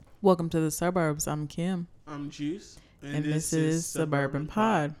Welcome to the suburbs. I'm Kim. I'm Juice. And this is Suburban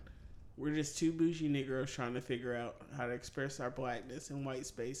Pod. We're just two bougie Negroes trying to figure out how to express our blackness in white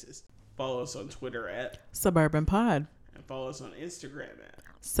spaces. Follow us on Twitter at Suburban Pod. and follow us on Instagram at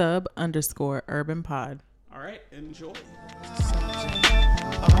Sub_urban pod. All right, enjoy.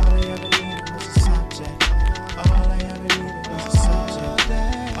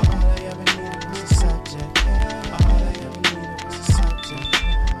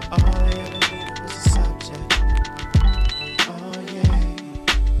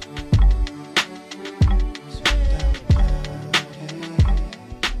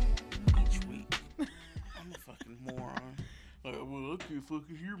 Each week, I'm a fucking moron. Like, well, I can't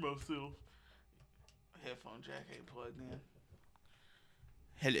fucking hear myself. Headphone jack ain't plugged in.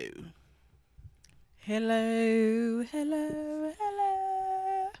 Hello. Hello, hello,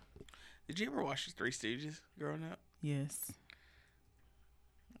 hello. Did you ever watch the Three Stooges growing up? Yes.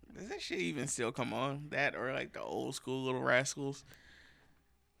 Does that shit even still come on? That or like the old school Little Rascals?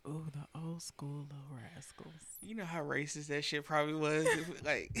 Ooh, the old school Little Rascals. You know how racist that shit probably was?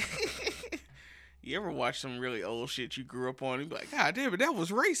 Like, you ever watch some really old shit you grew up on and be like, God damn it, that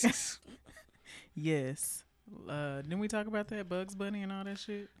was racist. Yes. Didn't we talk about that? Bugs Bunny and all that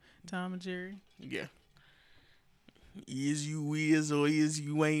shit? Tom and Jerry? Yeah. Is you is or is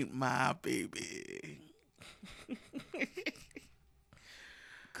you ain't my baby.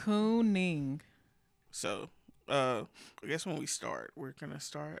 Cooning. So, I guess when we start, we're going to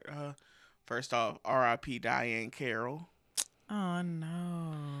start, first off, R.I.P. Diane Carroll. Oh,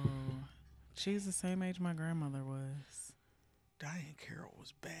 no. She's the same age my grandmother was. Diane Carroll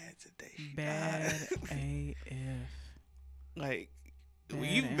was bad today. She Bad died. AF. Like, Bad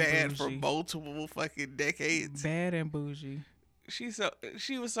you and bad for bougie. multiple fucking decades. Bad and bougie. She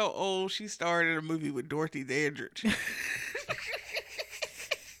was so old. She starred in a movie with Dorothy Dandridge.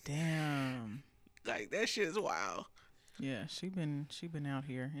 Damn. Like, that shit is wild. Yeah, she been out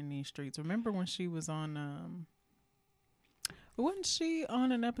here in these streets. Remember when she was on wasn't she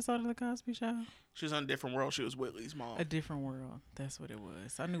on an episode of The Cosby Show? She was on a Different World. She was Whitley's mom. A Different World. That's what it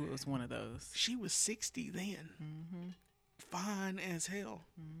was. I knew it was one of those. She was 60 then. Mm-hmm. Fine as hell.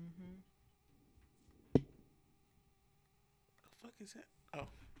 Mm-hmm. The fuck is that? Oh.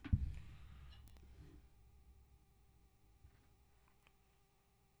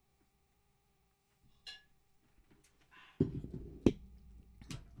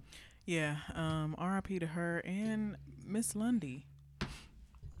 Yeah. R.I.P. to her and Miss Lundy.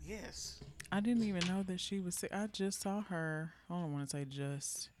 Yes. I didn't even know that she was sick. I just saw her. I don't want to say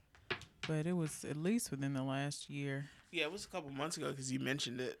just, but it was at least within the last year. Yeah, it was a couple months ago because you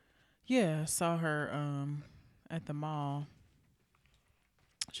mentioned it. Yeah, I saw her at the mall.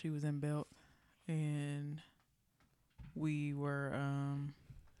 She was in Belt, and we were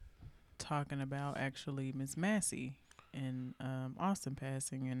talking about actually Miss Massey and Austin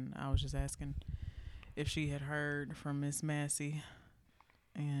passing, and I was just asking if she had heard from Miss Massey,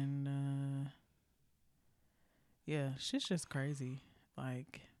 and yeah, shit's just crazy.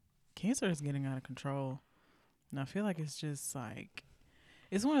 Like, cancer is getting out of control, and I feel like it's just like,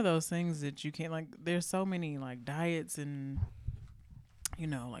 it's one of those things that you can't, like, there's so many like diets and, you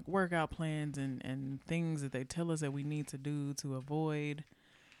know, like workout plans and things that they tell us that we need to do to avoid,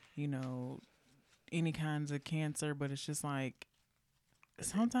 you know, any kinds of cancer. But it's just like,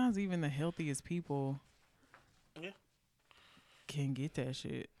 sometimes even the healthiest people can get that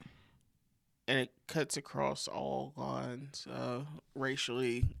shit. And it cuts across all lines,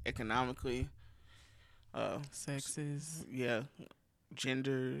 racially, economically, Sexes, yeah,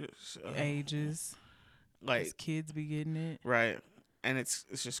 genders, ages, like kids be getting it. right, and it's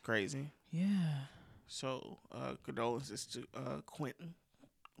just crazy. Yeah. So, condolences to Quentin.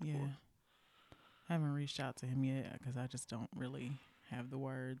 Yeah. I haven't reached out to him yet because I just don't really have the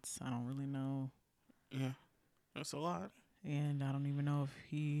words. I don't really know. Yeah, that's a lot. And I don't even know if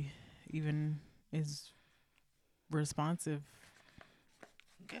he even is responsive.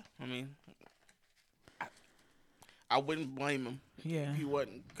 Yeah, I mean, I wouldn't blame him. Yeah. If he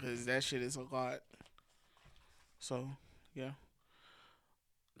wasn't, because that shit is a lot. So, yeah.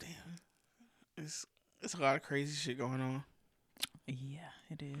 Damn. It's a lot of crazy shit going on. Yeah,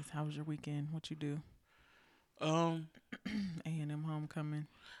 it is. How was your weekend? What you do? A&M homecoming.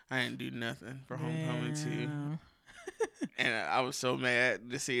 I didn't do nothing for homecoming too. Damn. And I was so mad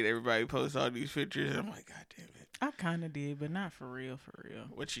to see everybody post all these pictures. I'm like, God damn it. I kind of did, but not for real, for real.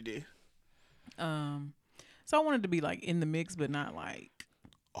 What you did? So I wanted to be like in the mix, but not like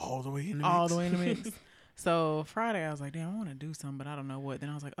all the way in the all mix. the way in the mix. So Friday I was like, damn, I want to do something, but I don't know what. Then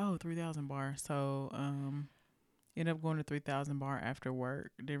I was like, oh, 3,000 bar. So Ended up going to 3000 bar after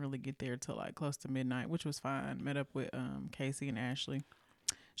work. Didn't really get there till like close to midnight, which was fine. Met up with Casey and Ashley.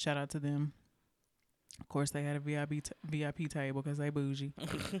 Shout out to them. Of course, they had a VIP table because they bougie.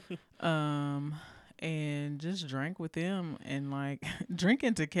 um, and just drank with them, and like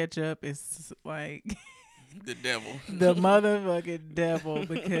drinking to catch up is like The devil. the motherfucking devil,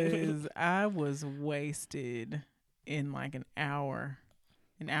 because I was wasted in like an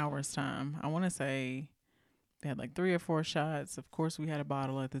hour's time. I want to say they had like 3 or 4 shots. Of course, we had a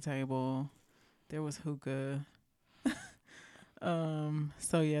bottle at the table. There was hookah.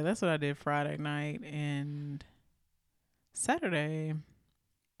 So yeah, that's what I did Friday night. And Saturday,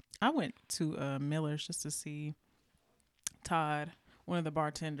 I went to Miller's just to see Todd, one of the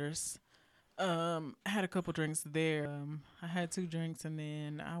bartenders. Had a couple drinks there. I had 2 drinks and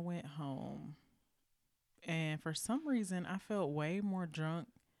then I went home. And for some reason, I felt way more drunk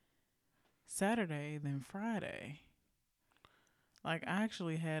Saturday than Friday. Like, I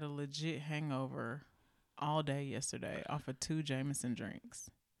actually had a legit hangover all day yesterday off of 2 Jameson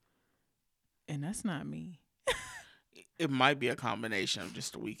drinks. And that's not me. It might be a combination of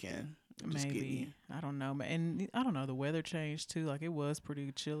just the weekend. Maybe. I don't know. And I don't know. The weather changed too. Like, it was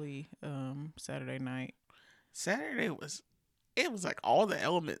pretty chilly Saturday night. Saturday was like all the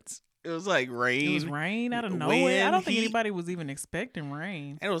elements. It was like rain. It was rain out of nowhere. I don't think anybody was even expecting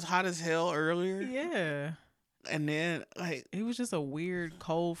rain. And it was hot as hell earlier. Yeah. And then, like, it was just a weird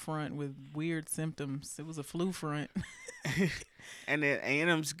cold front with weird symptoms. It was a flu front. And then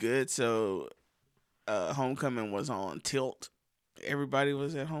A&M's good, so homecoming was on tilt. Everybody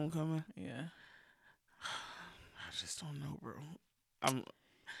was at homecoming. Yeah. I just don't know, bro. I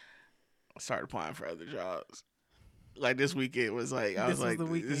started applying for other jobs. Like, this weekend was like, I was like,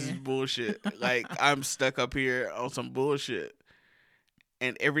 this is bullshit. Like, I'm stuck up here on some bullshit.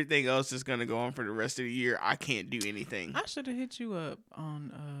 And everything else is going to go on for the rest of the year. I can't do anything. I should have hit you up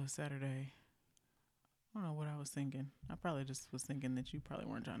on Saturday. I don't know what I was thinking. I probably just was thinking that you probably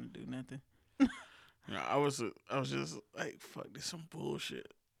weren't trying to do nothing. No, I was just like, fuck, this some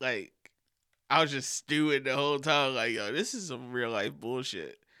bullshit. Like, I was just stewing the whole time. Like, yo, this is some real life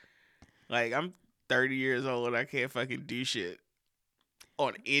bullshit. Like, I'm 30 years old and I can't fucking do shit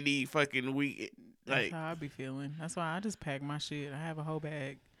on any fucking week. That's Like, how I be feeling. That's why I just pack my shit. I have a whole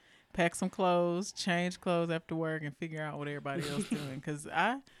bag. Pack some clothes, change clothes after work, and figure out what everybody else doing. Because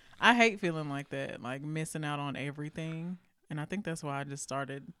I hate feeling like that, like missing out on everything. And I think that's why I just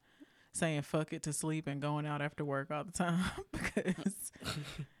started saying fuck it to sleep and going out after work all the time. Because,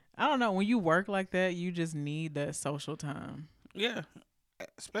 I don't know, when you work like that, you just need that social time. Yeah.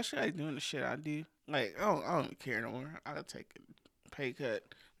 Especially like doing the shit I do. Like, I don't care no more. I'll take a pay cut.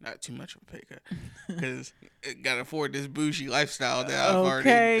 Not too much of a pay cut. Because I gotta afford this bougie lifestyle that I've already.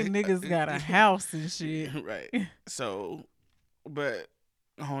 Okay, niggas got a house and shit. Right. So, but,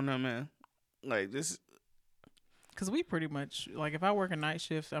 I don't know, man. Like, this. Because we pretty much, like, if I work a night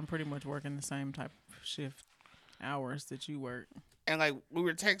shift, I'm pretty much working the same type of shift hours that you work. And, like, we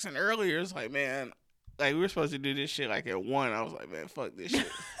were texting earlier. It's like, man, like, we were supposed to do this shit, like, at 1. I was like, man, fuck this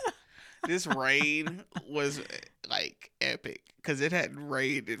shit. This rain was, like, epic. Because it hadn't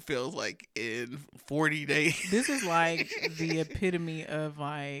rained, it feels like, in 40 days. This is, like, the epitome of,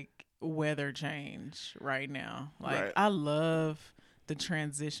 like, weather change right now. Like, right. I love the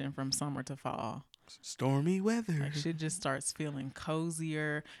transition from summer to fall. Stormy weather. Like, shit just starts feeling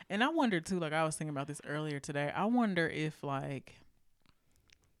cozier. And I wonder, too, like, I was thinking about this earlier today. I wonder if, like,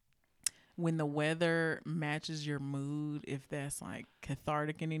 when the weather matches your mood, if that's, like,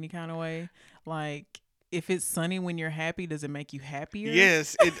 cathartic in any kind of way. Like, if it's sunny when you're happy, does it make you happier?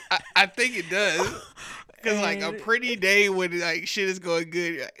 Yes, I think it does. Because, like, a pretty day when, like, shit is going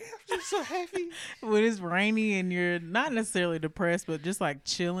good, you're like, I'm just so happy. When it's rainy and you're not necessarily depressed, but just, like,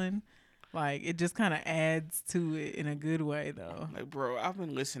 chilling, like, it just kind of adds to it in a good way, though. Like, bro, I've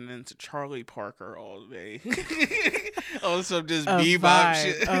been listening to Charlie Parker all day. Also, just bebop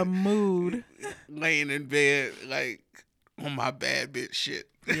shit. A mood. Laying in bed, like, on my bad bitch shit.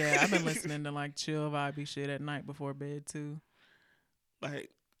 Yeah, I've been listening to, like, chill vibey shit at night before bed, too. Like,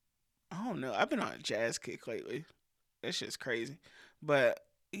 I don't know. I've been on a jazz kick lately. That shit's crazy. But,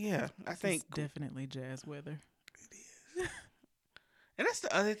 yeah, I think. It's definitely jazz weather. It is. And that's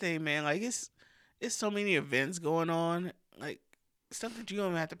the other thing, man. Like, it's so many events going on. Like, stuff that you don't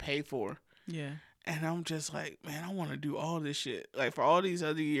even have to pay for. Yeah. And I'm just like, man, I want to do all this shit. Like, for all these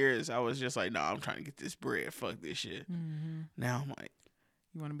other years, I was just like, nah, I'm trying to get this bread. Fuck this shit. Mm-hmm. Now I'm like.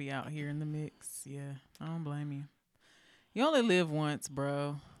 You want to be out here in the mix. Yeah. I don't blame you. You only live once,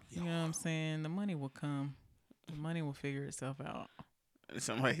 bro. You know what I'm saying? The money will come. The money will figure itself out.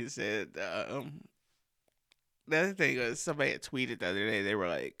 Somebody said, The other thing was somebody had tweeted the other day. They were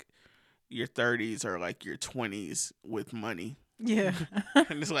like, "Your 30s are like your 20s with money." Yeah.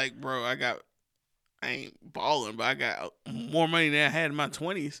 And it's like, bro, I ain't balling, but I got more money than I had in my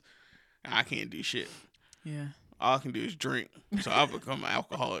 20s. I can't do shit. Yeah. All I can do is drink. So I'll become an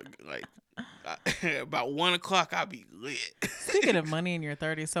alcoholic. Like, about 1 o'clock, I'll be lit. Speaking of money in your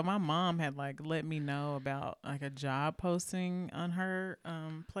 30s, so my mom had like let me know about like a job posting on her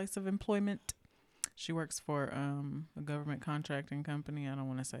place of employment. She works for a government contracting company. I don't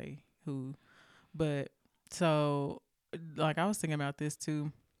want to say who, but so like I was thinking about this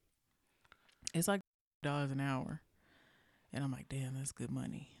too. It's like $dollars an hour, and I'm like, damn, that's good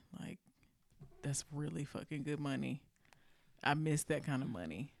money. Like, that's really fucking good money. I miss that kind of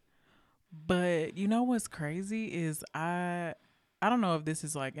money. But you know what's crazy is I don't know if this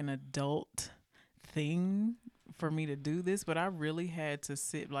is like an adult thing for me to do this, but I really had to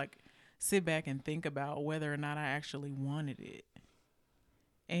sit back and think about whether or not I actually wanted it.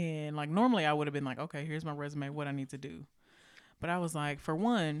 And like normally I would have been like, okay, here's my resume, what I need to do. But I was like, for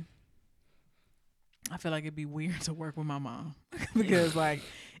one, I feel like it'd be weird to work with my mom because like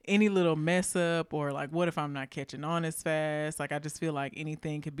any little mess up or like what if I'm not catching on as fast? Like I just feel like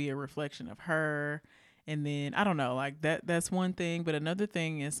anything could be a reflection of her. And then I don't know, like that's one thing. But another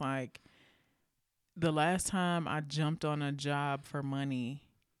thing is like the last time I jumped on a job for money,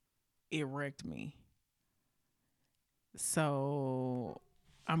 it wrecked me. So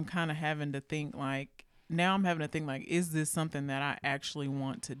I'm kind of having to think like now I'm having to think like, is this something that I actually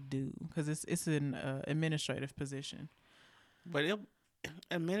want to do? Because it's an administrative position. But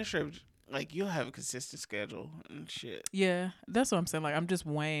administrative, like you'll have a consistent schedule and shit. Yeah, that's what I'm saying. Like I'm just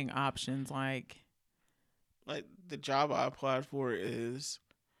weighing options. Like the job I applied for is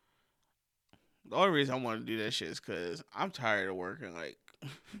the only reason I want to do that shit is because I'm tired of working like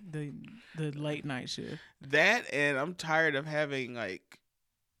the late night shift. That, and I'm tired of having like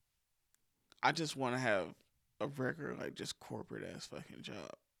I just want to have a regular like just corporate ass fucking job.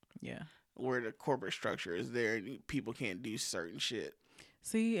 Yeah. Where the corporate structure is there and people can't do certain shit.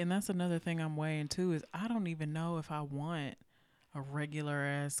 See, and that's another thing I'm weighing too is I don't even know if I want a regular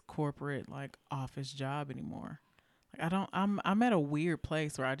ass corporate like office job anymore. Like I'm at a weird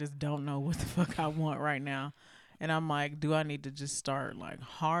place where I just don't know what the fuck I want right now. And I'm like, do I need to just start like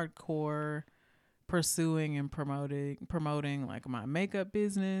hardcore pursuing and promoting like my makeup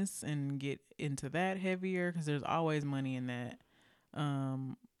business and get into that heavier because there's always money in that,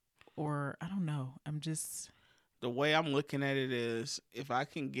 or I don't know, I'm just the way I'm looking at it is if I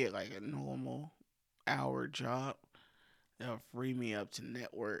can get like a normal hour job, that'll free me up to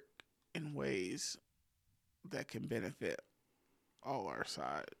network in ways that can benefit all our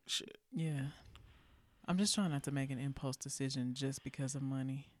side shit. Yeah, I'm just trying not to make an impulse decision just because of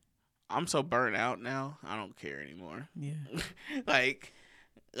money. I'm so burnt out now. I don't care anymore. Yeah. like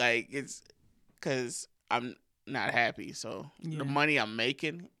it's because I'm not happy. So the money I'm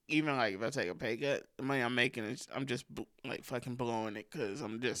making, even like if I take a pay cut, the money I'm making is I'm just like fucking blowing it because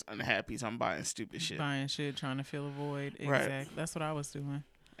I'm just unhappy. So I'm buying stupid shit. Buying shit, trying to fill a void. Right. Exactly. That's what I was doing.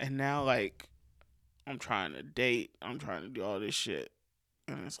 And now like I'm trying to date. I'm trying to do all this shit.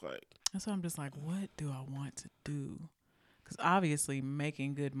 And it's like. That's why I'm just like, what do I want to do? Because obviously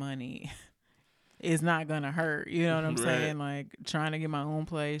making good money is not going to hurt. You know what I'm saying? Like trying to get my own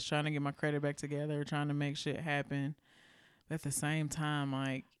place, trying to get my credit back together, trying to make shit happen. But at the same time,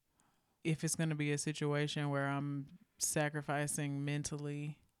 like if it's going to be a situation where I'm sacrificing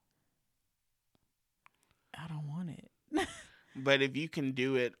mentally, I don't want it. But if you can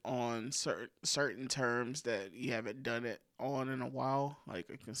do it on certain terms that you haven't done it on in a while, like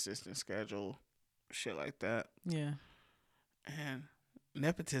a consistent schedule, shit like that. Yeah. And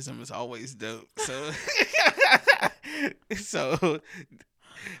nepotism is always dope. So,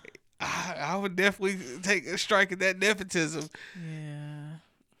 I would definitely take a strike at that nepotism. Yeah.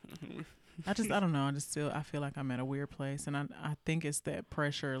 I don't know. I feel like I'm at a weird place. And I think it's that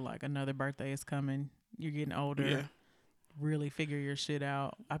pressure, like another birthday is coming. You're getting older. Yeah. Really figure your shit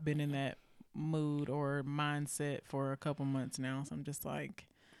out. I've been in that mood or mindset for a couple months now. So I'm just like,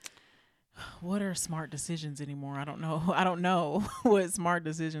 what are smart decisions anymore? I don't know. I don't know what smart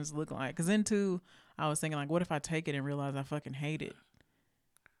decisions look like. Because then too, I was thinking like, what if I take it and realize I fucking hate it?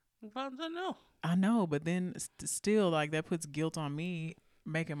 I know, but then still like that puts guilt on me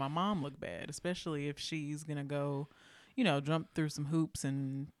making my mom look bad, especially if she's going to go, jump through some hoops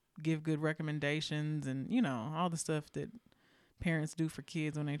and give good recommendations and, all the stuff that parents do for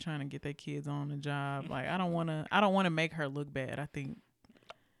kids when they're trying to get their kids on a job. Like, I don't want to make her look bad.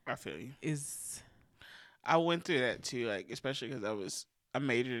 I feel you. Is I went through that too, like especially because I was I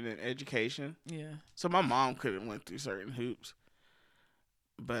majored in education. Yeah. So my mom could have went through certain hoops,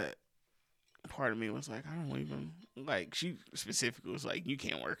 but part of me was like, I don't even like. She specifically was like, you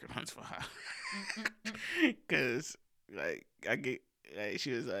can't work at Huntsville High because like I get like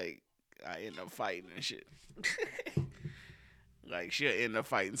she was like I end up fighting and shit. Like she'll end up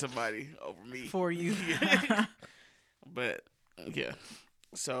fighting somebody over me for you. But yeah,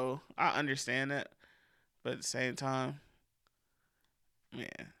 so I understand that, but at the same time,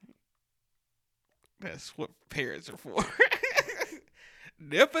 man, that's what parents are for.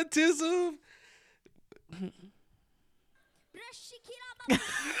 Nepotism.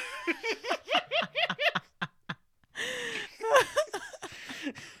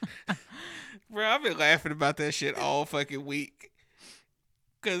 Bro, I've been laughing about that shit all fucking week.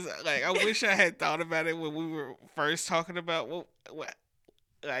 Cause like I wish I had thought about it when we were first talking about what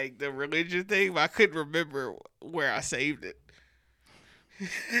like the religion thing, but I couldn't remember where I saved it.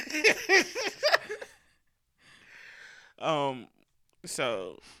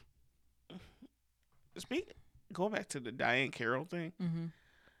 So going back to the Diane Carroll thing,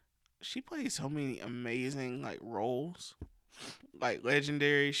 she played so many amazing like roles, like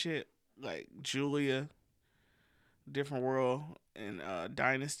legendary shit, like Julia, Different World, and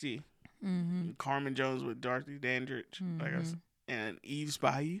Dynasty. Carmen Jones with Dorothy Dandridge, and Eve's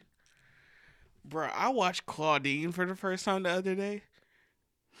Bayou. Bro, I watched Claudine for the first time the other day.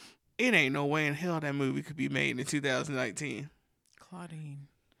 It ain't no way in hell that movie could be made in 2019. Claudine.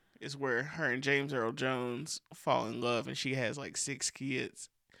 It's where her and James Earl Jones fall in love, and she has like 6 kids,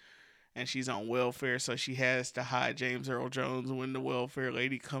 and she's on welfare, so she has to hide James Earl Jones when the welfare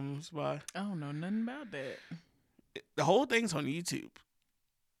lady comes by. I don't know nothing about that. The whole thing's on YouTube.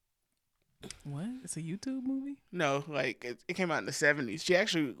 What? It's a YouTube movie? No, like it came out in the 70s. She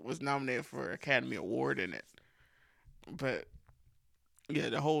actually was nominated for an Academy Award in it. But yeah,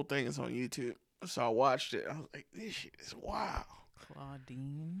 the whole thing is on YouTube. So I watched it. I was like, this shit is wild.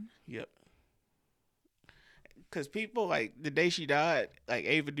 Claudine. Yep. Because people, like, the day she died, like,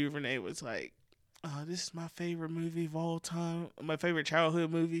 Ava DuVernay was like, oh, this is my favorite movie of all time. My favorite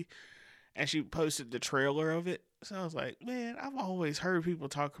childhood movie. And she posted the trailer of it. So I was like, man, I've always heard people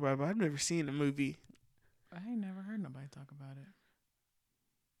talk about it, but I've never seen the movie. I ain't never heard nobody talk about it.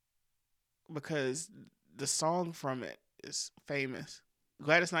 Because the song from it is famous.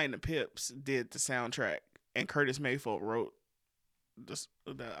 Gladys Knight and the Pips did the soundtrack, and Curtis Mayfield wrote the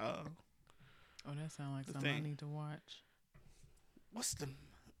oh, that sounds like something I need to watch.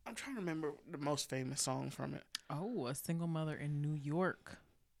 I'm trying to remember the most famous song from it. Oh, A Single Mother in New York.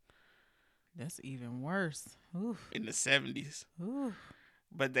 That's even worse. Oof. In the 70s. Oof.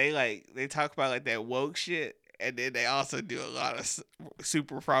 But they talk about like that woke shit, and then they also do a lot of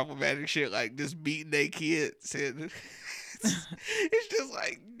super problematic shit, like just beating their kids. And it's just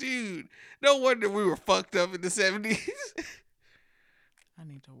like, dude, no wonder we were fucked up in the 70s. I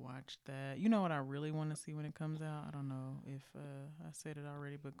need to watch that. You know what I really want to see when it comes out? I don't know if I said it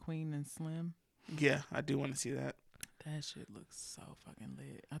already, but Queen and Slim. Yeah, I do want to see that. That shit looks so fucking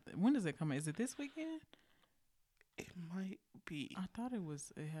lit. When does it come out? Is it this weekend? It might be. I thought it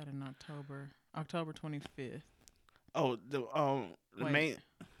had in October 25th. Oh, the main.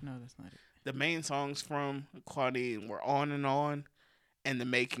 No, that's not it. The main songs from Claudine were On and On, and The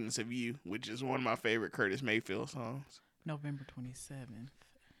Makings of You, which is one of my favorite Curtis Mayfield songs. November 27th.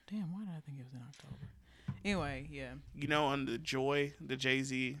 Damn, why did I think it was in October? Anyway, yeah. You know, on the Joy, the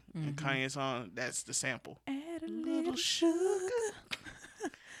Jay-Z and Kanye song, that's the sample. Add a little sugar,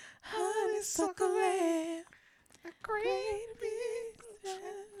 honeysuckle, and a great big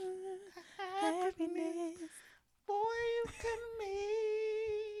happiness. Boy, you can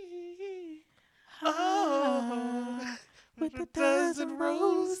make oh, with a dozen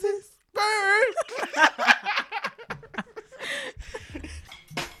roses. Burn.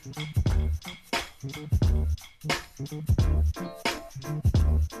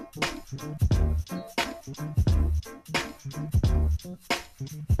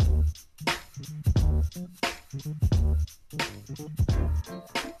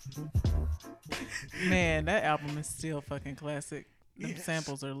 Man, that album is still fucking classic. Them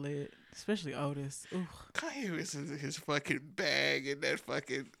samples are lit, especially Otis. Ooh. Kanye was in his fucking bag and that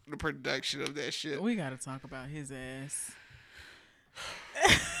fucking the production of that shit. We gotta talk about his ass.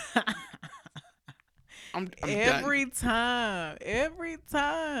 I'm every time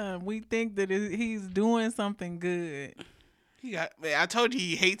we think that he's doing something good. I told you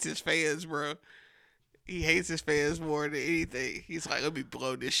he hates his fans, bro. He hates his fans more than anything. He's like, let me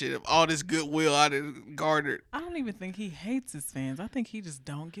blow this shit up. All this goodwill I done garnered. I don't even think he hates his fans. I think he just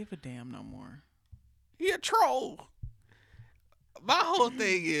don't give a damn no more. He a troll. my whole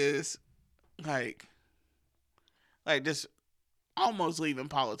thing is like just almost leaving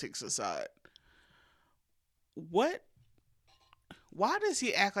politics aside. Why does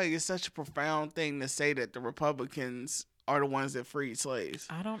he act like it's such a profound thing to say that the Republicans are the ones that freed slaves?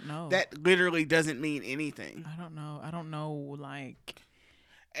 I don't know. That literally doesn't mean anything. I don't know, like...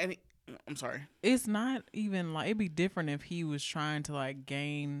 And I'm sorry. It's not even like... It'd be different if he was trying to, like,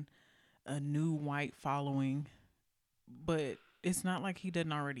 gain a new white following. But it's not like he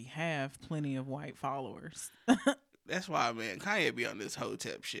doesn't already have plenty of white followers. That's why, man, Kanye be on this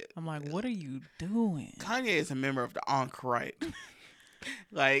Hotep shit. I'm like, what are you doing? Kanye is a member of the Ankh-Right.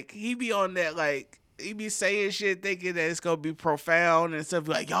 Like, he be on that, like, he be saying shit thinking that it's going to be profound and stuff.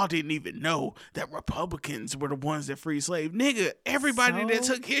 Like, y'all didn't even know that Republicans were the ones that freed slaves. Nigga, everybody that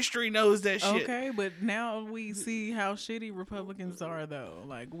took history knows that shit. Okay, but now we see how shitty Republicans are, though.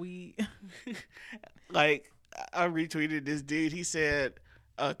 Like, we... Like, I retweeted this dude. He said,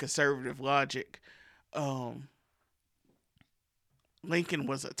 conservative logic. Lincoln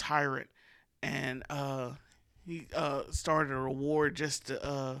was a tyrant, and he started a war just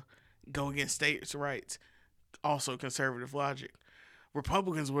to go against states' rights. Also conservative logic.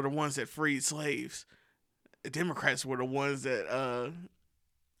 Republicans were the ones that freed slaves. The Democrats were the ones that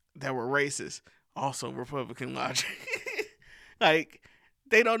were racist. Also Republican logic. Like,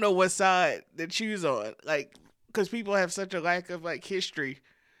 they don't know what side to choose on. Like, because people have such a lack of, like, history.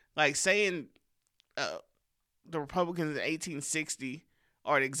 Like, saying the Republicans in 1860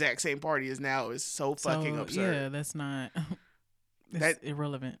 are the exact same party as now is so fucking absurd. Yeah, that's not... That's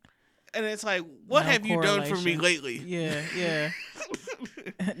irrelevant. And it's like, what have you done for me lately? Yeah.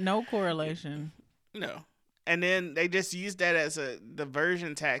 No correlation. No. And then they just use that as a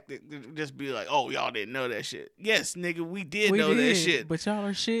diversion tactic to just be like, oh, y'all didn't know that shit. Yes, nigga, we did know that shit. But y'all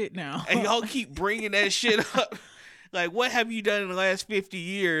are shit now. And y'all keep bringing that shit up. Like, what have you done in the last 50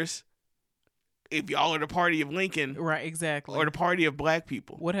 years if y'all are the party of Lincoln? Right, exactly. Or the party of black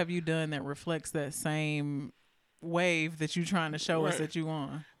people? What have you done that reflects that same wave that you're trying to show us that you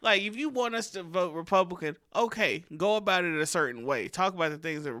on? Like, if you want us to vote Republican, okay, go about it a certain way. Talk about the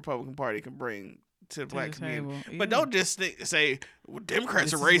things the Republican Party can bring to the black community. Yeah. But don't just say, well,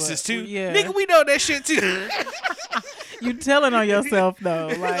 Democrats are racist too. Yeah. Nigga, we know that shit too. You telling on yourself though.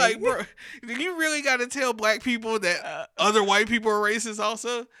 Like, bro, you really got to tell black people that other white people are racist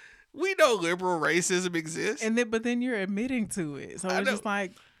also? We know liberal racism exists. But then you're admitting to it. So it's just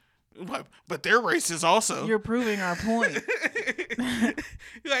like, but they're racist also. You're proving our point.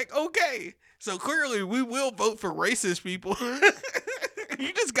 You're like, okay, so clearly we will vote for racist people.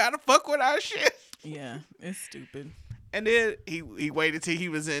 You just gotta fuck with our shit. Yeah, it's stupid. And then he waited till he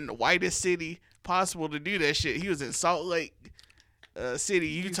was in the whitest city possible to do that shit. He was in Salt Lake City,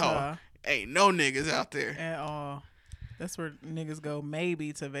 Utah. Ain't no niggas out there at all. That's where niggas go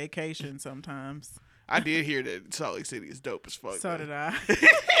maybe to vacation sometimes. I did hear that Salt Lake City is dope as fuck. So did I.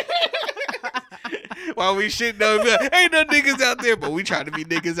 While we shit though, ain't no niggas out there, but we try to be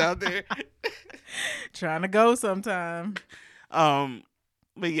niggas out there. Trying to go sometime.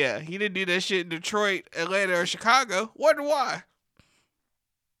 But yeah, he didn't do that shit in Detroit, Atlanta, or Chicago. Wonder why.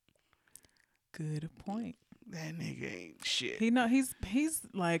 Good point. That nigga ain't shit. He's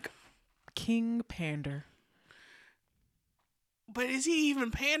like King Pander. But is he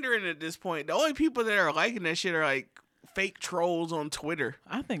even pandering at this point? The only people that are liking that shit are like fake trolls on Twitter.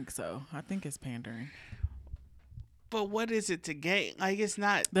 I think so. I think it's pandering. But what is it to gain? Like, it's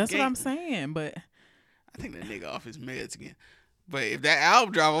not. That's what I'm saying. But I think that nigga off his meds again. But if that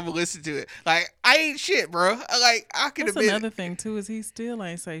album drop, I'm gonna listen to it. Like, I ain't shit, bro. Like, I could have been. That's another thing too, is he still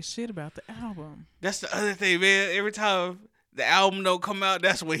ain't say shit about the album. That's the other thing, man. Every time the album don't come out,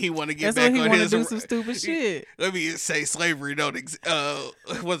 that's when he want to get back on his. That's when he want to do some stupid shit. Let me say, slavery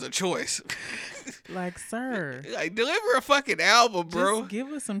was a choice. Like, sir, like, deliver a fucking album, bro. Just give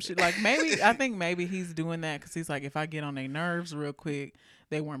us some shit. Like, I think maybe he's doing that because he's like, if I get on their nerves real quick,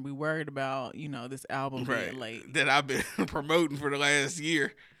 they won't be worried about, this album being late. That I've been promoting for the last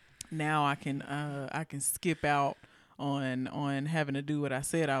year. Now I can skip out on having to do what I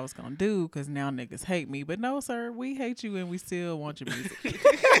said I was gonna do because now niggas hate me. But no, sir, we hate you and we still want your music.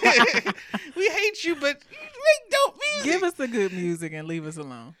 We hate you, but make dope music. Give us the good music and leave us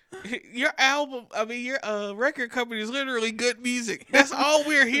alone. Your album, your record company is literally good music. That's all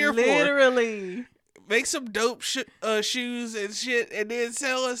we're here for. Literally. Make some dope shoes and shit, and then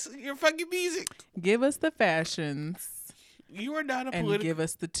sell us your fucking music. Give us the fashions. You are not a political. And give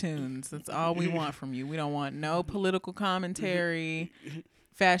us the tunes. That's all we want from you. We don't want no political commentary,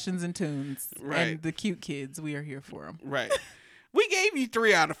 fashions and tunes. Right. And the cute kids, we are here for them. Right. We gave you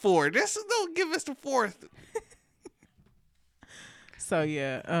 3 out of 4. Don't give us the 4th. So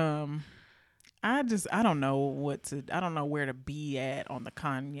yeah, I don't know I don't know where to be at on the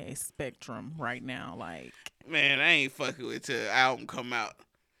Kanye spectrum right now. Like, man, I ain't fucking with till the album come out.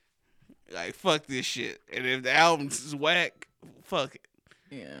 Like, fuck this shit. And if the album's whack, fuck it.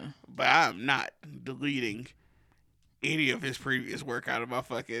 Yeah. But I'm not deleting any of his previous work out of my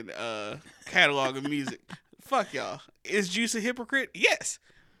fucking catalog of music. Fuck y'all. Is Juice a hypocrite? Yes.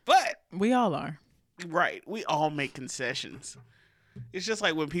 But we all are. Right. We all make concessions. It's just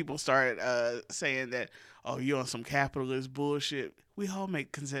like when people start saying that, oh, you're on some capitalist bullshit. We all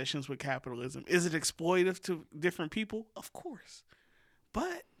make concessions with capitalism. Is it exploitive to different people? Of course.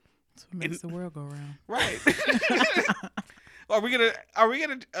 But that's what makes the world go round. Right. Are we gonna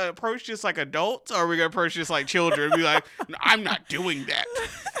approach this like adults, or are we gonna approach this like children and be like, no, I'm not doing that?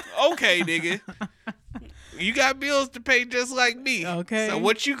 Okay, nigga. You got bills to pay just like me. Okay. So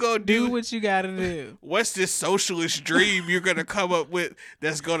what you gonna do? Do what you gotta do. What's this socialist dream you're gonna come up with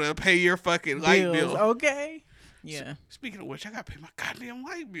that's gonna pay your fucking light bill? Okay. Yeah. So, speaking of which, I gotta pay my goddamn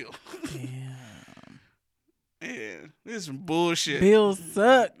light bill. Damn. Man, this is some bullshit. Bills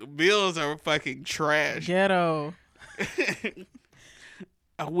suck. Bills are fucking trash. Ghetto.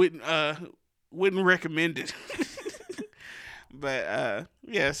 I wouldn't recommend it. But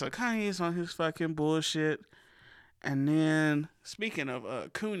yeah, so Kanye's on his fucking bullshit. And then speaking of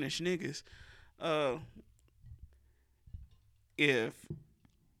coonish niggas, if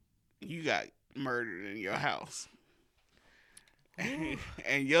you got murdered in your house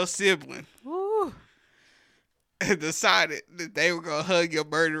and your sibling decided that they were gonna hug your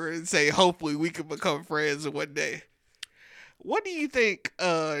murderer and say, hopefully we can become friends one day, what do you think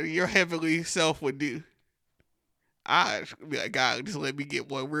your heavenly self would do? I'd be like, God, just let me get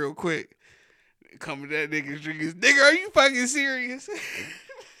one real quick. Come to that nigga's dreams. Nigga, are you fucking serious?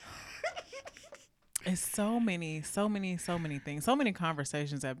 It's so many things. So many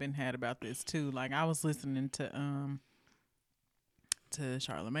conversations have been had about this too. Like, I was listening to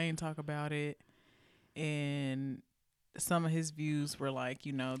Charlemagne talk about it, and some of his views were like,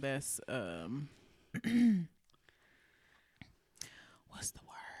 you know, that's what's the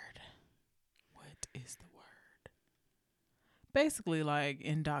word? What is the word? Basically, like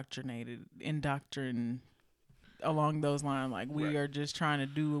indoctrination along those lines. Like, we are just trying to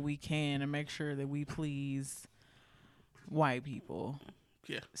do what we can and make sure that we please white people.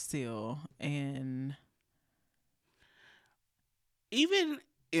 Yeah. Still, and even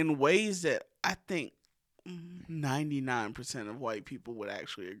in ways that I think 99% of white people would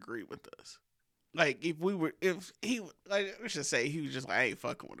actually agree with us. Like, let's just say he was just like, I ain't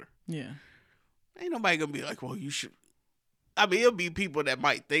fucking with her. Yeah. Ain't nobody gonna be like, well, you should. I mean, it'll be people that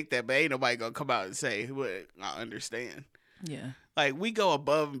might think that, but ain't nobody gonna come out and say, well, I understand. Yeah. Like, we go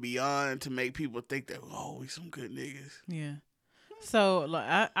above and beyond to make people think that, oh, we some good niggas. Yeah. So,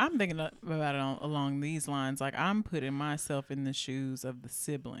 like, I'm thinking about it along these lines. Like, I'm putting myself in the shoes of the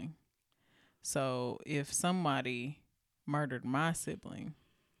sibling. So, if somebody murdered my sibling,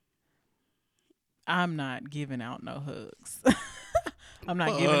 I'm not giving out no hugs. I'm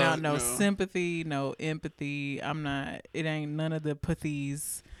not giving out no sympathy, no empathy. It ain't none of the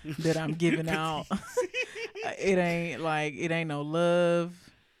pathies that I'm giving out. It ain't no love.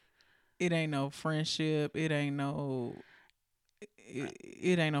 It ain't no friendship. It ain't no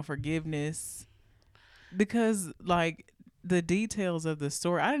forgiveness. Because, like, the details of the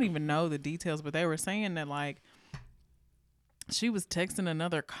story, I didn't even know the details, but they were saying that, like, she was texting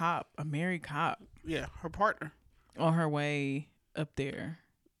another cop, a married cop. Yeah, her partner. On her way up there.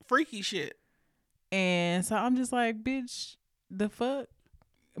 Freaky shit. And so I'm just like, bitch, the fuck?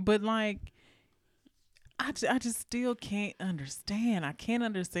 But, like, I just still can't understand. I can't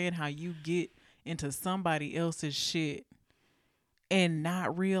understand how you get into somebody else's shit and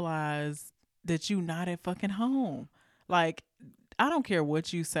not realize that you not at fucking home. Like, I don't care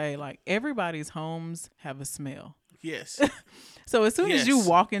what you say. Like, everybody's homes have a smell. Yes. So as soon as you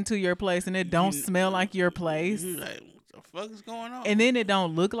walk into your place and it don't smell like your place, like, what the fuck is going on? And then it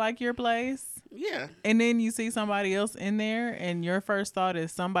don't look like your place. Yeah. And then you see somebody else in there, and your first thought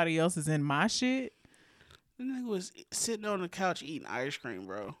is somebody else is in my shit. The nigga was sitting on the couch eating ice cream,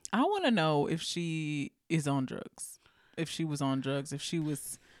 bro. I want to know if she is on drugs. If she was on drugs. If she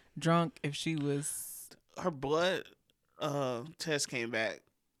was drunk. If she was... Her blood test came back.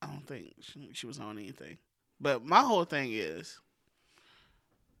 I don't think she was on anything. But my whole thing is,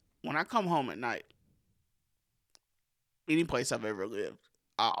 when I come home at night, any place I've ever lived,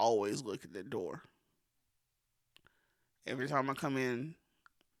 I always look at the door. Every time I come in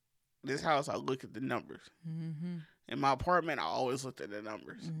this house, I look at the numbers. Mm-hmm. In my apartment, I always looked at the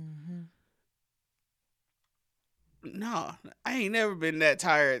numbers. Mm-hmm. No, I ain't never been that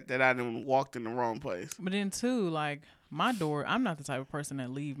tired that I done walked in the wrong place. But then too, like my door, I'm not the type of person that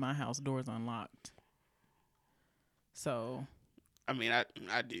leave my house doors unlocked. So, I mean, I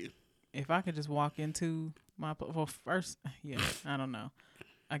do. If I could just walk into my, well, first, yeah, I don't know.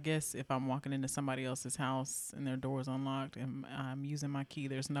 I guess if I'm walking into somebody else's house and their door's unlocked and I'm using my key,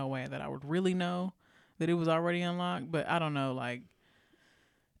 there's no way that I would really know that it was already unlocked. But I don't know, like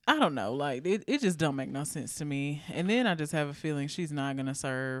it just don't make no sense to me. And then I just have a feeling she's not gonna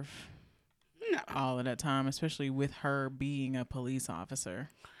serve all of that time, especially with her being a police officer.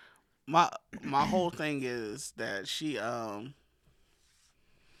 My whole thing is that she all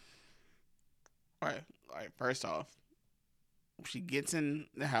right, first off, she gets in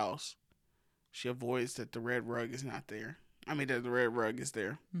the house, she avoids that the red rug is not there. I mean that the red rug is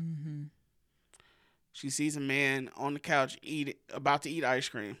there. Mm-hmm. She sees a man on the couch about to eat ice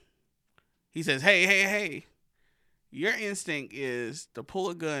cream. He says, hey. Your instinct is to pull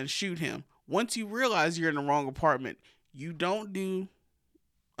a gun, shoot him. Once you realize you're in the wrong apartment, you don't do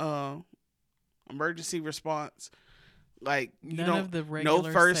emergency response. Like, you don't, of the regular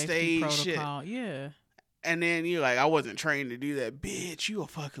no first aid protocol. Shit. Yeah. And then you're like, I wasn't trained to do that. Bitch, you a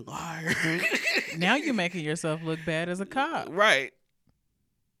fucking liar. Now you're making yourself look bad as a cop. Right.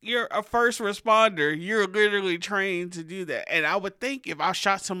 You're a first responder. You're literally trained to do that. And I would think if I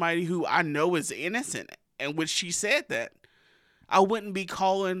shot somebody who I know is innocent, and which she said that, I wouldn't be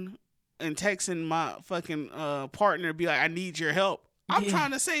calling and texting my fucking partner to be like, I need your help. I'm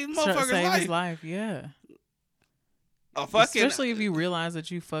trying to save motherfucker's life. Yeah. Especially if you realize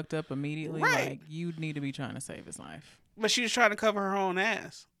that you fucked up immediately. Right. Like, you'd need to be trying to save his life. But she was trying to cover her own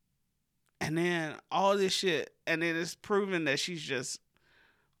ass. And then all this shit. And then it's proven that she's just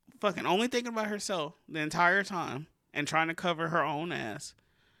fucking only thinking about herself the entire time and trying to cover her own ass.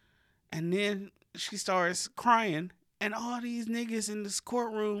 And then she starts crying, and all these niggas in this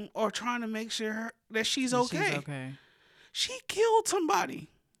courtroom are trying to make sure that she's okay. She's okay. She killed somebody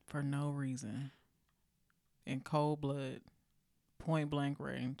for no reason, in cold blood, point blank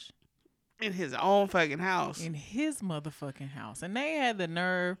range, in his own fucking house. In his motherfucking house, and they had the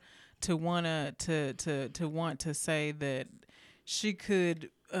nerve to want to say that she could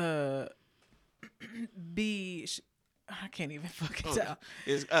be. I can't even fucking tell.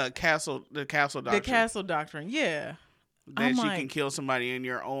 It's the castle doctrine. The castle doctrine, yeah. That you can kill somebody in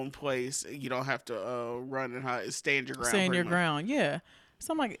your own place. You don't have to run and stand your ground. Stand your ground, yeah.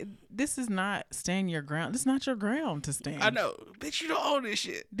 So I'm like, this is not stand your ground. This is not your ground to stand. I know. Bitch, you don't own this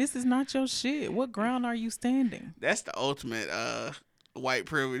shit. This is not your shit. What ground are you standing? That's the ultimate white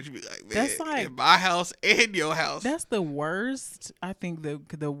privilege. Be like, man, that's like in my house and your house. That's the worst. I think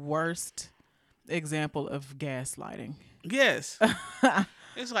the worst example of gaslighting. Yes.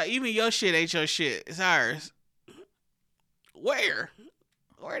 It's like, even your shit ain't your shit. It's ours. Where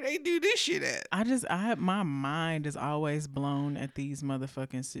they do this shit at? My mind is always blown at these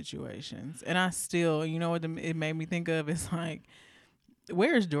motherfucking situations. And I still, you know what it made me think of? It's like,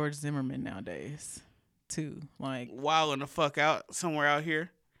 where is George Zimmerman nowadays? Too. Like, wilding the fuck out somewhere out here.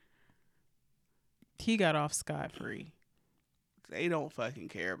 He got off scot-free. They don't fucking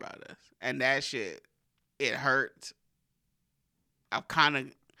care about us. And that shit, it hurts. I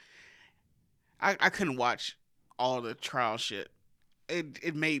couldn't watch all the trial shit.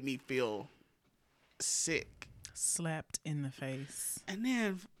 It made me feel sick. Slapped in the face. And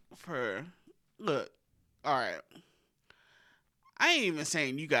then look, all right. I ain't even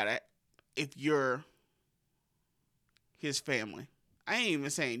saying you gotta, if you're his family, I ain't even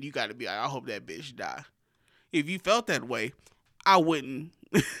saying you gotta be like, I hope that bitch die. If you felt that way, I wouldn't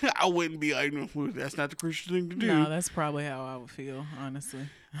be like, no, that's not the Christian thing to do. No, that's probably how I would feel, honestly.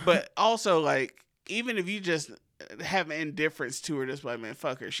 But also, like, even if you just have indifference to her, just like, man,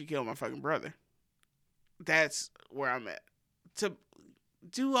 fuck her, she killed my fucking brother. That's where I'm at. To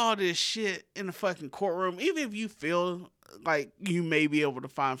do all this shit in the fucking courtroom, even if you feel like you may be able to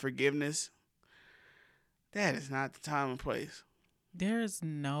find forgiveness, that is not the time and place. There's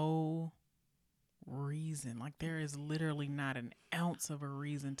no reason. Like, there is literally not an ounce of a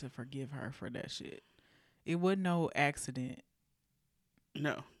reason to forgive her for that shit. It wasn't no accident.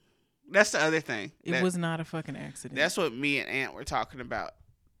 No. That's the other thing. It was not a fucking accident. That's what me and Ant were talking about.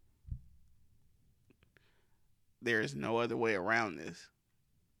 There is no other way around this.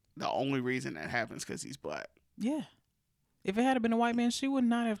 The only reason that happens because he's black. Yeah. If it had been a white man, she would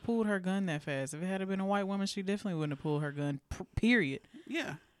not have pulled her gun that fast. If it had been a white woman, she definitely wouldn't have pulled her gun, period.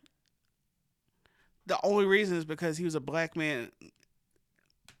 Yeah. The only reason is because he was a black man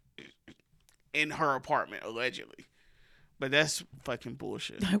in her apartment, allegedly. But that's fucking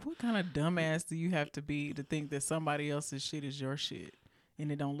bullshit. Like, what kind of dumbass do you have to be to think that somebody else's shit is your shit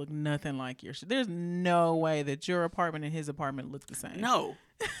and it don't look nothing like your shit? There's no way that your apartment and his apartment look the same. No.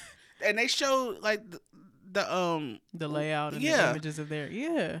 And they show like the layout and the images of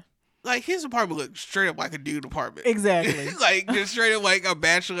their like his apartment looked straight up like a dude apartment. Exactly. Like just straight up like a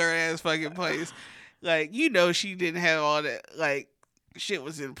bachelor ass fucking place. Like, you know, she didn't have all that, like, shit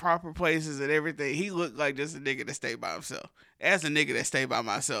was in proper places and everything. He looked like just a nigga that stayed by himself. As a nigga that stayed by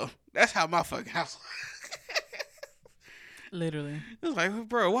myself, that's how my fucking house literally. It was like,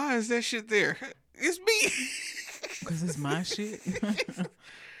 bro, why is that shit there? It's me. Because it's my shit.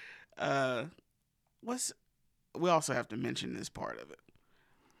 We also have to mention this part of it.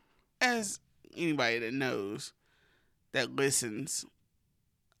 As anybody that knows, that listens,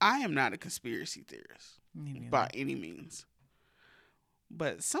 I am not a conspiracy theorist by any means.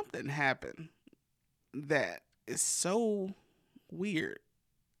 But something happened that is so weird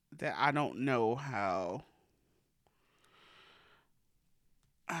that I don't know how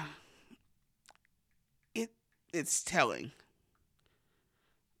it's telling.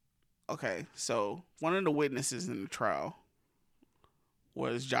 Okay, so one of the witnesses in the trial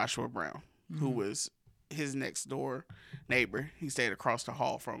was Joshua Brown, who was his next door neighbor. He stayed across the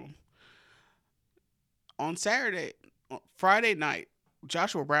hall from him. On Friday night,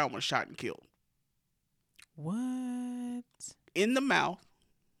 Joshua Brown was shot and killed. What? In the mouth,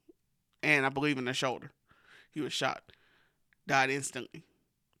 and I believe in the shoulder. He was shot. Died instantly.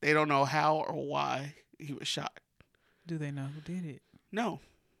 They don't know how or why he was shot. Do they know who did it? No.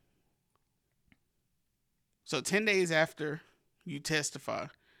 So 10 days after you testify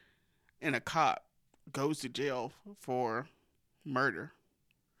and a cop goes to jail for murder,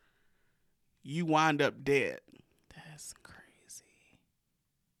 you wind up dead. That's crazy.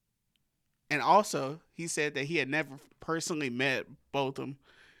 And also, he said that he had never personally met Botham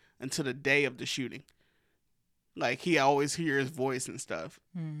until the day of the shooting. Like, he always hear his voice and stuff.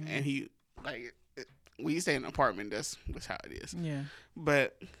 Mm-hmm. And he, like, when you stay in an apartment, that's how it is. Yeah.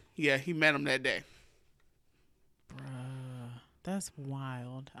 But, yeah, he met him that day. Bruh, that's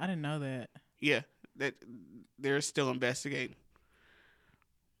wild. I didn't know that. Yeah, that they're still investigating.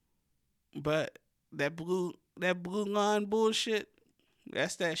 But that blue line bullshit,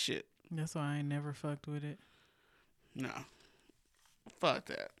 that's that shit. That's why I ain't never fucked with it. No. Fuck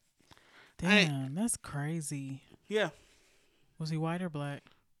that. Damn, that's crazy. Yeah. Was he white or black?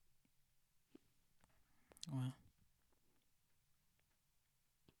 Well.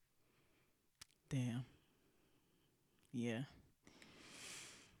 Damn. Yeah.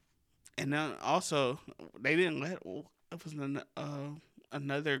 And then also, they didn't let, it was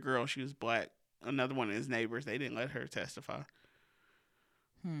another girl, she was black, another one of his neighbors, they didn't let her testify.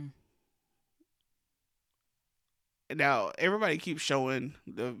 Now, everybody keeps showing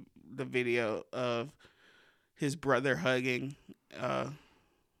the video of his brother hugging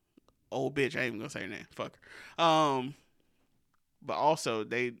old bitch, I ain't even gonna say her name, fuck her. But also,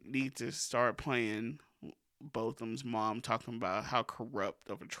 they need to start playing Botham's mom talking about how corrupt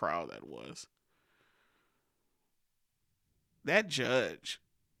of a trial that was. That judge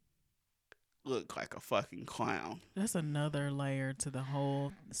looked like a fucking clown. That's another layer to the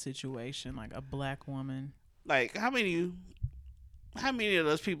whole situation. Like a black woman. Like, how many of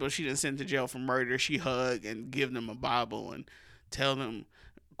those people she done sent to jail for murder, she hug and give them a Bible and tell them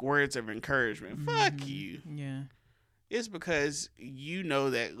words of encouragement? Mm-hmm. Fuck you. Yeah. It's because you know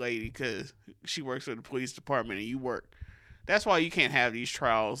that lady because she works for the police department and you work. That's why you can't have these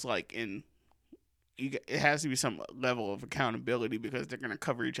trials like it has to be some level of accountability because they're going to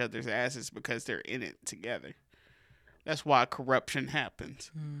cover each other's asses because they're in it together. That's why corruption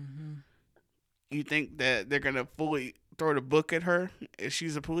happens. Mm-hmm. You think that they're going to fully throw the book at her if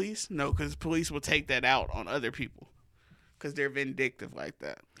she's a police? No, because police will take that out on other people because they're vindictive like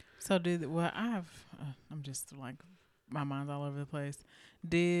that. So I'm just like, my mind's all over the place.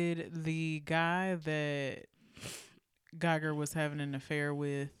 Did the guy that Guyger was having an affair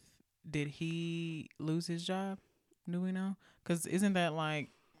with, did he lose his job? Do we know? Because isn't that like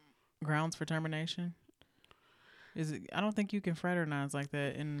grounds for termination? I don't think you can fraternize like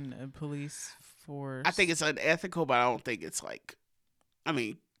that in a police force. I think it's unethical, but I don't think it's like, I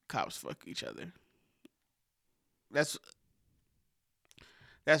mean, cops fuck each other. That's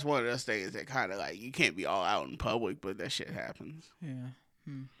one of those things that kind of like, you can't be all out in public, but that shit happens. Yeah.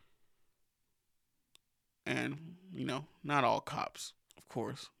 And, you know, not all cops, of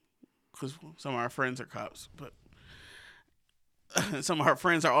course, because some of our friends are cops, but some of our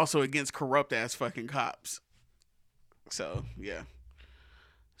friends are also against corrupt ass fucking cops. So, yeah.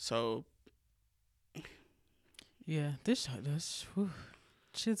 So, Yeah, this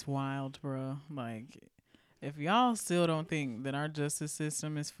shit's wild, bro. Like, if y'all still don't think that our justice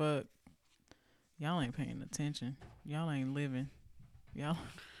system is fucked, y'all ain't paying attention. Y'all ain't living. Y'all,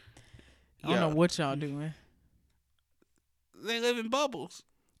 I don't know what y'all doing. They live in bubbles.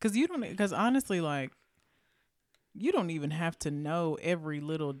 Cause honestly, like, you don't even have to know every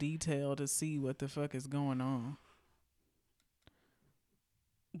little detail to see what the fuck is going on.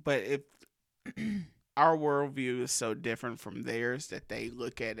 But if our worldview is so different from theirs that they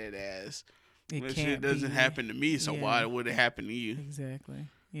look at it as, this shit doesn't happen to me, so why would it happen to you? Exactly.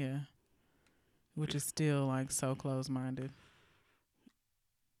 Yeah. Which is still like so close-minded.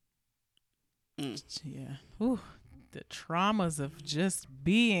 Yeah. Ooh, the traumas of just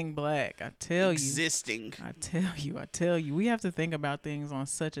being black. I tell Existing. I tell you. We have to think about things on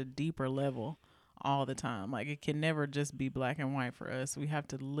such a deeper level all the time. Like, it can never just be black and white for us. We have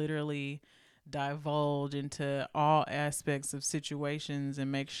to literally divulge into all aspects of situations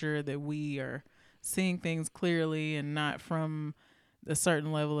and make sure that we are seeing things clearly and not from a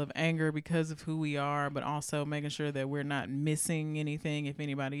certain level of anger because of who we are, but also making sure that we're not missing anything if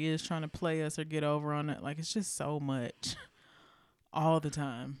anybody is trying to play us or get over on it. Like, it's just so much all the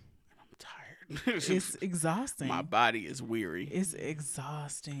time. I'm tired. It's exhausting. My body is weary. It's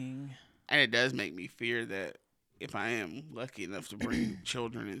exhausting. And it does make me fear that if I am lucky enough to bring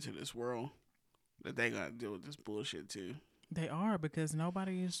children into this world, that they gotta deal with this bullshit too. They are, because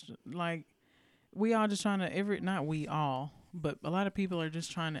nobody is, like, we all just trying to, not we all, but a lot of people are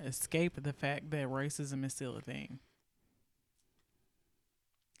just trying to escape the fact that racism is still a thing.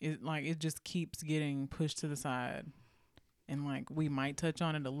 It just keeps getting pushed to the side. And, like, we might touch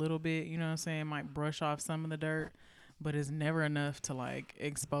on it a little bit, you know what I'm saying? Might brush off some of the dirt, but it's never enough to, like,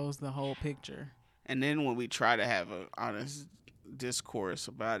 expose the whole picture. And then when we try to have an honest discourse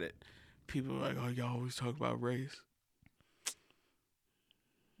about it, people are like, oh, y'all always talk about race.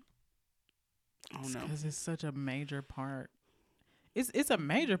 I don't know. Because it's such a major part. It's a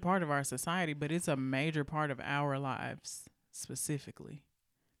major part of our society, but it's a major part of our lives specifically.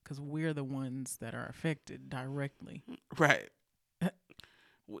 Because we're the ones that are affected directly. Right.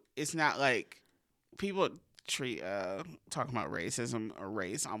 It's not like people treat talking about racism or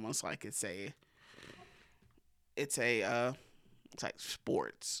race almost like it's like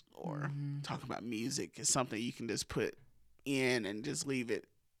sports, or talking about music is something you can just put in and just leave it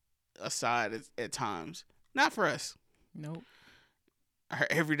aside at times. Not for us. Nope. Our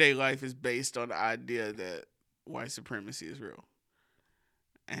everyday life is based on the idea that white supremacy is real.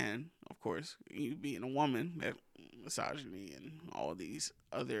 And, of course, you being a woman, that misogyny and all these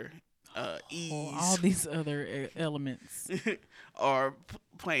other all these other elements are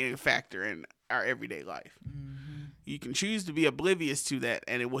playing a factor in our everyday life. You can choose to be oblivious to that,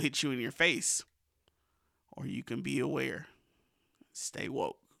 and it will hit you in your face. Or you can be aware. Stay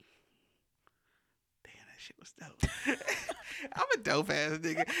woke. Damn, that shit was dope. I'm a dope ass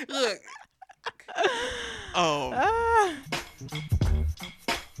nigga. Look.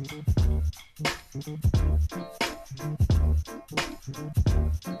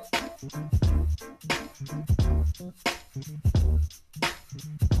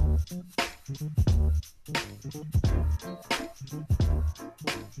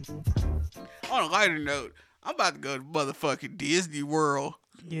 On a lighter note, I'm about to go to motherfucking Disney World.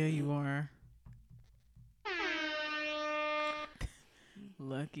 Yeah, you are.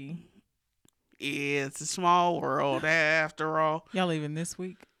 Lucky. Yeah, it's a small world after all. Y'all leaving this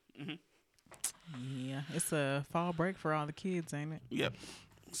week? Yeah, it's a fall break for all the kids, ain't it? Yep.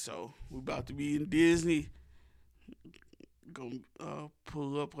 So we about to be in Disney. Gonna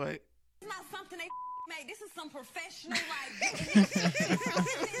pull up like. It's not something they made. This is some professional like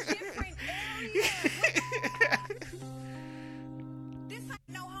different areas. This ain't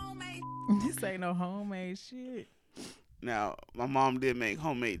no homemade. This ain't no homemade shit. Now, my mom did make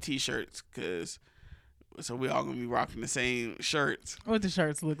homemade T-shirts, so we all gonna be rocking the same shirts. What the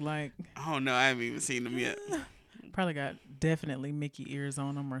shirts look like? I don't know. I haven't even seen them yet. Probably got definitely Mickey ears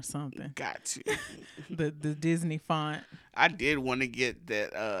on them or something. Got to. the Disney font. I did want to get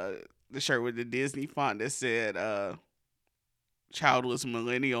that the shirt with the Disney font that said childless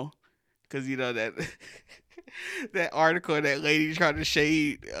millennial, because you know that that article, that lady trying to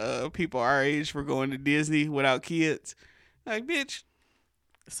shade people our age for going to Disney without kids. Like, bitch.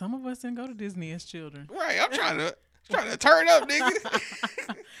 Some of us didn't go to Disney as children. Right, I'm trying to turn up,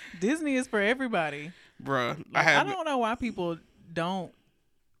 nigga. Disney is for everybody. Bruh, I don't know why people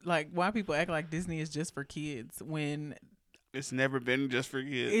why people act like Disney is just for kids when it's never been just for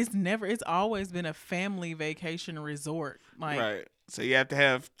kids. It's always been a family vacation resort. Like, right. So you have to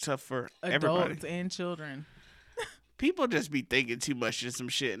have stuff for adults everybody. And children. people just be thinking too much of some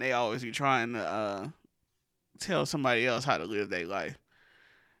shit, and they always be trying to tell somebody else how to live their life.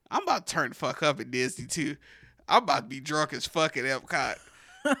 I'm about to turn the fuck up at Disney too. I'm about to be drunk as fuck at Epcot.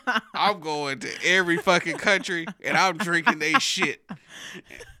 I'm going to every fucking country and I'm drinking they shit.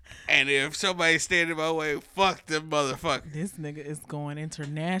 And if somebody's standing in my way, fuck them motherfuckers. This nigga is going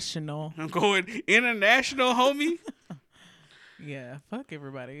international. I'm going international, homie. Yeah, fuck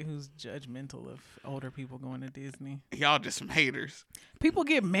everybody who's judgmental of older people going to Disney. Y'all just some haters. People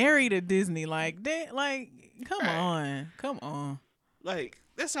get married at Disney. Come on. Like,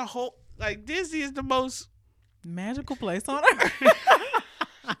 that's a whole, like, Disney is the most magical place on earth.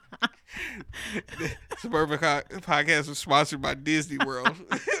 The Suburban Podcast was sponsored by Disney World.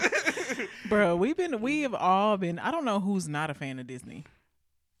 Bro, we have all been, I don't know who's not a fan of Disney.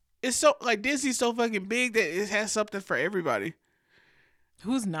 It's so, like, Disney's so fucking big that it has something for everybody.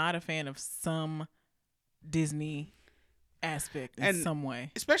 Who's not a fan of some Disney aspect in some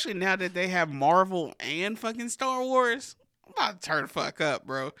way? Especially now that they have Marvel and fucking Star Wars. I'm about to turn the fuck up,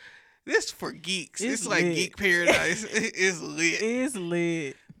 bro. This for geeks. It's like lit. Geek paradise. It's lit. It's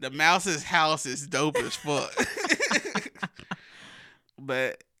lit. The Mouse's house is dope as fuck.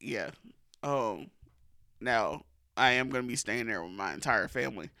 But yeah. Now I am gonna be staying there with my entire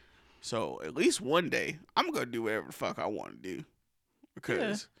family. So at least one day I'm gonna do whatever the fuck I want to do.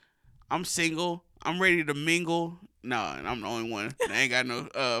 Because I'm single. I'm ready to mingle. Nah, and I'm the only one. I ain't got no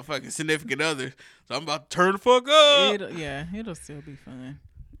fucking significant other. So I'm about to turn the fuck up. It'll still be fun.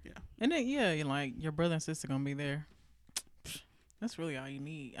 Yeah. And then you're like your brother and sister gonna be there. That's really all you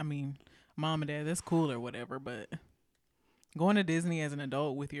need. I mean, mom and dad, that's cool or whatever, but going to Disney as an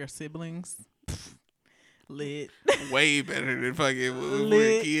adult with your siblings, lit. Way better than fucking when we were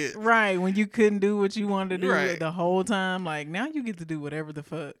a kid. Right, when you couldn't do what you wanted to do the whole time. Like, now you get to do whatever the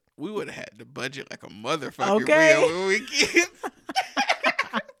fuck. We would have had the budget like a motherfucker when we were kids.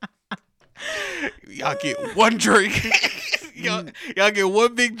 Y'all get one drink. y'all get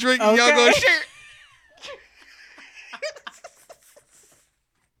one big drink and y'all go share.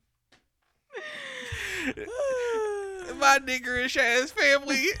 My nigger and Shaz's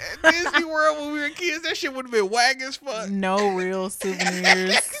family at Disney World when we were kids, that shit would have been whack as fuck. No real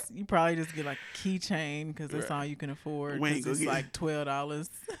souvenirs. You probably just get like a keychain because that's all you can afford. Because it's like $12.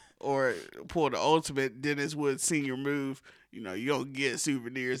 Or pull the ultimate Dennis Wood senior move. You know, you don't get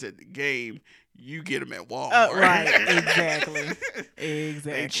souvenirs at the game. You get them at Walmart. Right, exactly.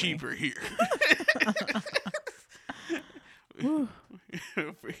 They cheaper here.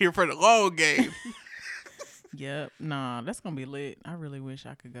 Here for the long game. Yep. Nah, that's going to be lit. I really wish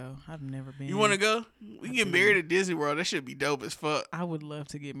I could go. I've never been. You want to go? We can get married at Disney World. That should be dope as fuck. I would love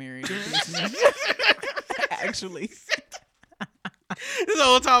to get married at Disney. Actually. This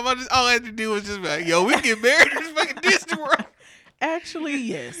whole time, all I had to do was just be like, yo, we can get married at fucking Disney World. Actually,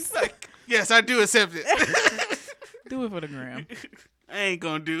 yes. Like, yes, I do accept it. Do it for the gram. I ain't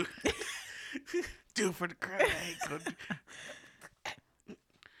going to do it. Do it for the gram. I ain't going to do it.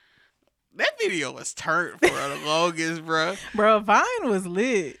 That video was turned for the longest, bro. Bro, Vine was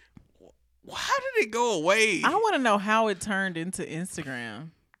lit. How did it go away? I want to know how it turned into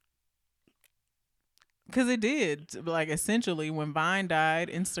Instagram. Because it did. Like, essentially, when Vine died,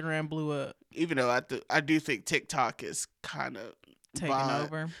 Instagram blew up. Even though I do think TikTok is kind of taking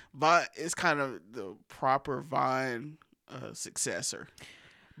over. But it's kind of the proper Vine successor.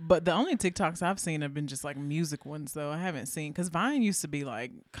 But the only TikToks I've seen have been just like music ones, though. I haven't seen, because Vine used to be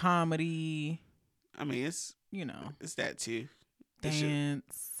like comedy. I mean, it's, it's that too.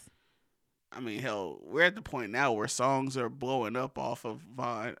 Dance. I mean, hell, we're at the point now where songs are blowing up off of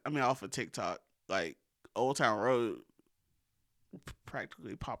Vine. I mean, off of TikTok. Like, Old Town Road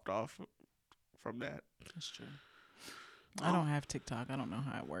practically popped off from that. That's true. I don't have TikTok. I don't know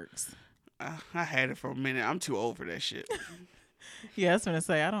how it works. I had it for a minute. I'm too old for that shit. Yeah, I was going to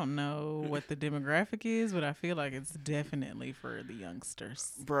say, I don't know what the demographic is, but I feel like it's definitely for the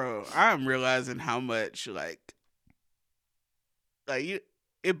youngsters. Bro, I'm realizing how much,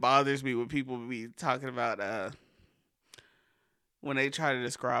 it bothers me when people be talking about, when they try to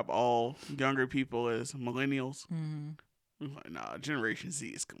describe all younger people as millennials. Mm-hmm. I'm like, nah, Generation Z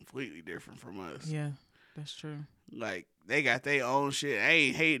is completely different from us. Yeah, that's true. Like, they got their own shit. I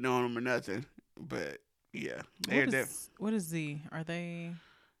ain't hating on them or nothing, but... Yeah, what is Z? Are they?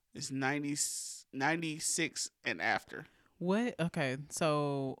 It's 96 and after. What? Okay,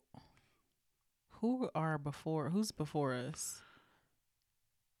 so who's before us?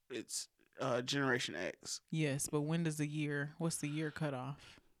 It's Generation X. Yes, but what's the year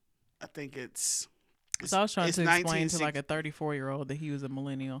cutoff? I think it's So I was trying to explain to like a 34-year-old that he was a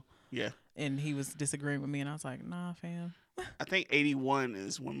millennial. Yeah. And he was disagreeing with me, and I was like, nah, fam. I think 81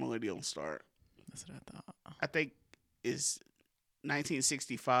 is when millennials start. That's what I thought. I think it's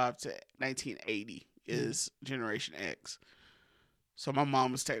 1965 to 1980 is Generation X. So my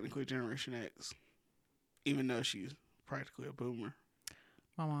mom was technically Generation X, even though she's practically a boomer.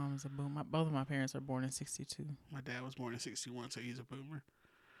 My mom is a boomer. Both of my parents are born in 62. My dad was born in 61, so he's a boomer.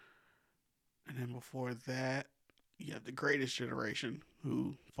 And then before that, you have the greatest generation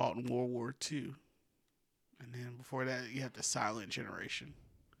who fought in World War II. And then before that, you have the silent generation.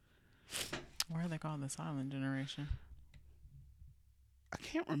 Why are they called the silent generation? I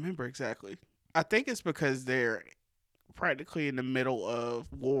can't remember exactly. I think it's because they're practically in the middle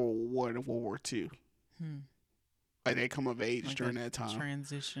of World War I and World War II. Like they come of age like during that time.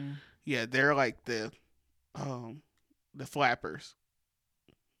 Transition. Yeah, they're like the flappers.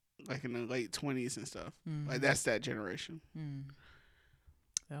 Like in the late 20s and stuff. Like that's that generation.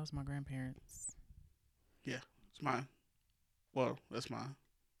 That was my grandparents. Yeah, it's mine. Well, that's mine.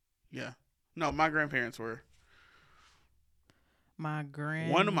 Yeah. No, my grandparents were.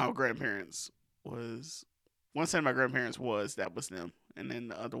 One of my grandparents was. One side of my grandparents was, that was them. And then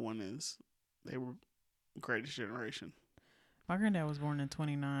the other one is, they were greatest generation. My granddad was born in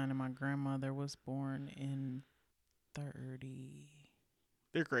 29 and my grandmother was born in 30.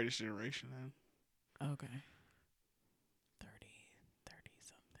 They're greatest generation then. Okay. 30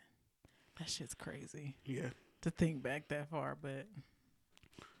 something. That shit's crazy. Yeah. To think back that far, but.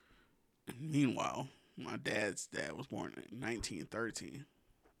 Meanwhile, my dad's dad was born in 1913.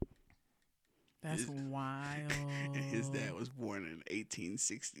 That's wild. And his dad was born in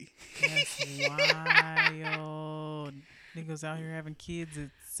 1860. That's wild. Niggas out here having kids at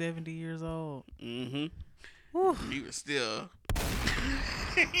 70 years old. Mm-hmm. Whew. He was still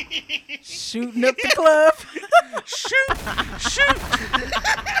shooting up the club. Shoot.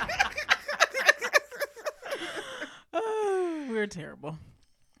 Oh, we're terrible.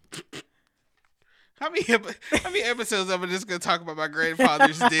 How many episodes am I just gonna talk about my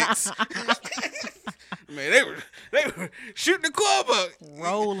grandfather's dicks? Man, they were shooting the club up.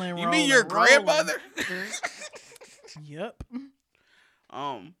 Rolling. You mean your grandmother? Yep.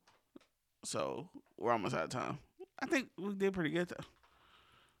 So we're almost out of time. I think we did pretty good though.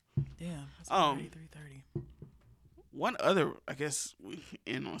 Yeah. 3:30. One other, I guess we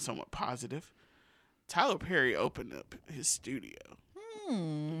end on somewhat positive. Tyler Perry opened up his studio.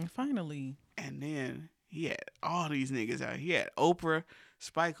 Finally. And then he had all these niggas out. He had Oprah,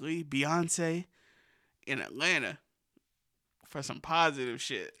 Spike Lee, Beyonce in Atlanta for some positive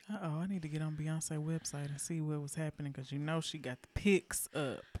shit. I need to get on Beyonce's website and see what was happening because you know she got the pics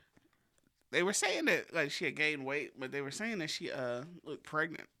up. They were saying that like she had gained weight, but they were saying that she looked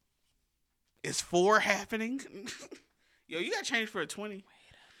pregnant. Is 4 happening? Yo, you got change for a 20. Wait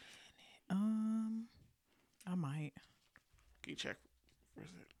a minute. I might. Can you check? Where's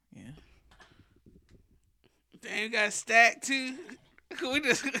it? Yeah. Damn, you got a stack too? We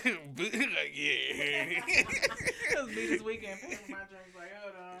just like, yeah. It was me this weekend. Paying for my drinks, like,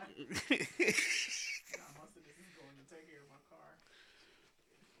 hold on. Most of this is going to take care of my car.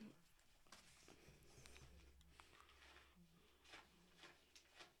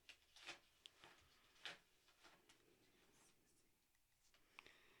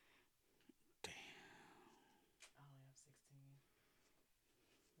 Damn. I only have 16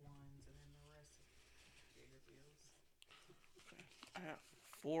 ones, and then the rest of bigger bills. Okay. I have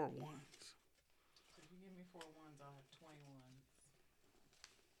 4 ones. So if you give me 4 ones, I'll have 21.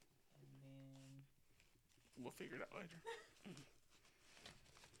 And then we'll figure it out later. What is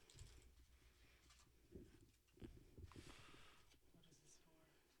this for?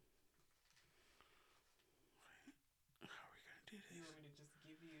 How are we gonna do this? You want me to just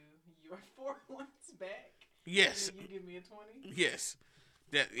give you your 4 ones back? Yes. And then you give me a 20? Yes.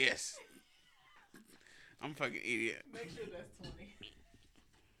 Yes. I'm a fucking idiot. Make sure that's 20.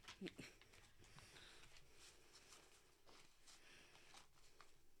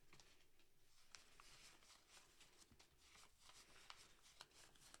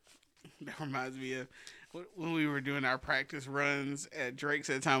 That reminds me of when we were doing our practice runs at Drake's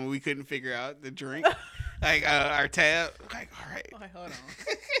at the time when we couldn't figure out the drink. Like our tab. Like, all right. Okay, hold on.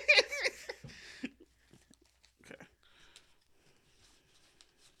 Okay.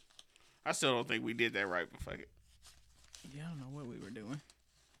 I still don't think we did that right, but fuck it. Yeah, I don't know what we were doing.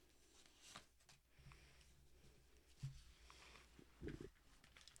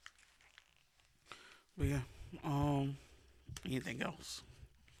 But yeah. Anything else?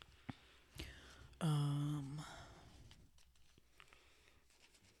 I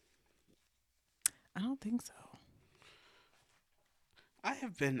don't think so. I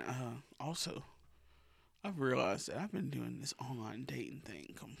have been also. I've realized that I've been doing this online dating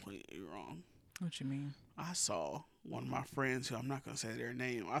thing completely wrong. What you mean? I saw one of my friends, who I'm not gonna say their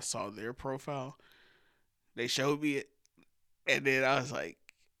name. I saw their profile. They showed me it, and then I was like,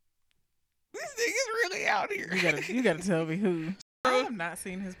 "This nigga's really out here." You gotta tell me who. I have not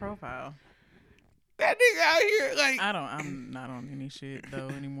seen his profile. That nigga out here, like I'm not on any shit though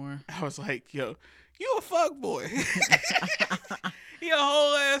anymore. I was like, "Yo, you a fuck boy." You a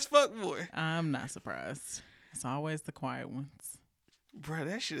whole ass fuck boy. I'm not surprised. It's always the quiet ones. Bro,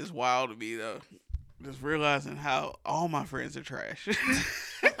 that shit is wild to me though. Just realizing how all my friends are trash.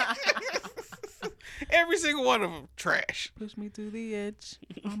 Every single one of them trash. Push me to the edge.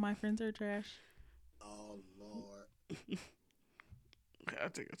 All my friends are trash. Oh Lord. Okay, I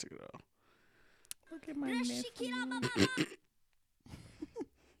took it off. Look at my Girl, nephew. she killed my mama.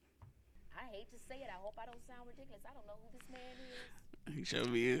 I hate to say it. I hope I don't sound ridiculous. I don't know who this man is. He showed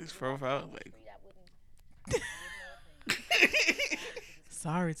me his profile. Like,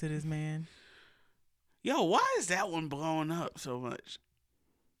 Sorry to this man. yo, why is that one blowing up so much?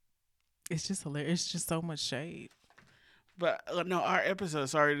 It's just hilarious. It's just so much shade. But no, our episode,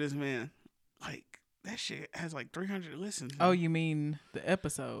 Sorry to This Man, like, that shit has like 300 listens. Oh, you mean the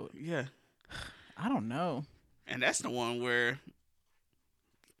episode? Yeah. I don't know. And that's the one where,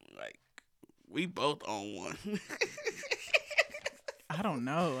 like, we both own one. I don't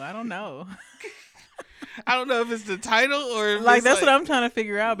know. I don't know if it's the title or if Like, it's that's what I'm trying to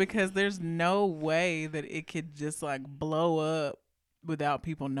figure out, because there's no way that it could just like blow up without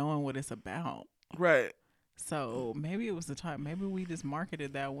people knowing what it's about. Right. So maybe it was the time. Maybe we just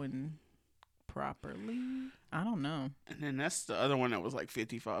marketed that one properly. I don't know. And then that's the other one that was like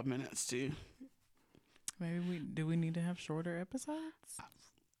 55 minutes too. Maybe we need to have shorter episodes?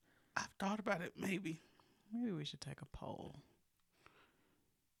 I've thought about it, maybe. Maybe we should take a poll.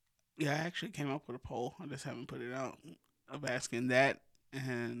 Yeah, I actually came up with a poll. I just haven't put it out, of asking that,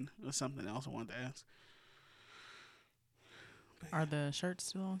 and there's something else I wanted to ask. But Are the shirts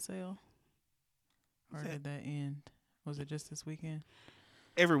still on sale? Or did that end? Was it just this weekend?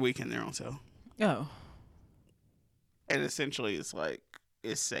 every weekend they're on sale. Oh. And essentially it's like,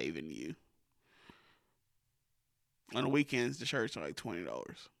 it's saving you. On the weekends, the shirts are like $20.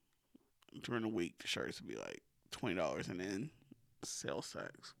 During the week, the shirts would be like $20, and then sales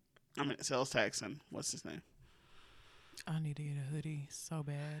tax. Sales tax and what's his name? I need to get a hoodie so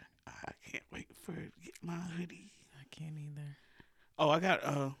bad. I can't wait for it to get my hoodie. I can't either. Oh, I got,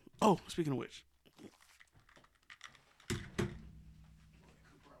 speaking of which.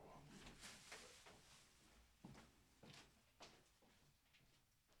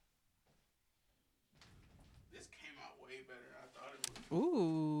 This came out way better than I thought it would.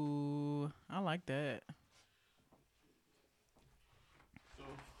 Ooh, I like that. So,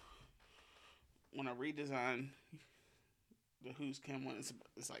 when I redesign the Who's Kim one,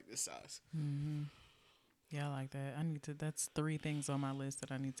 it's like this size. Mm-hmm. Yeah, I like that. That's 3 things on my list that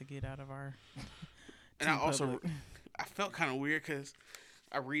I need to get out of our And I also, I felt kind of weird because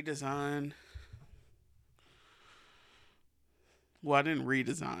I redesigned. Well, I didn't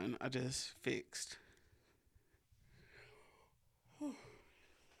redesign. I just fixed.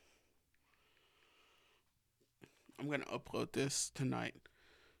 I'm going to upload this tonight.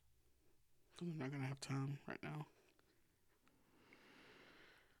 I'm not going to have time right now.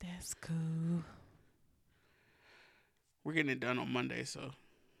 That's cool. We're getting it done on Monday, so.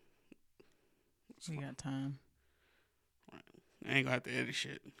 We got time. I ain't going to have to edit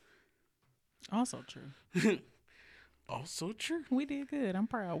shit. Also true. Also true. We did good. I'm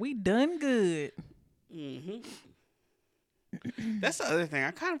proud. We done good. Mm-hmm. That's the other thing. I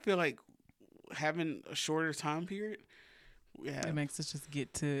kind of feel like having a shorter time period. It makes us just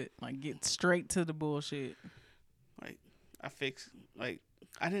get straight to the bullshit. Like,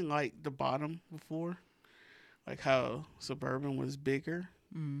 I didn't like the bottom before. Like how Suburban was bigger.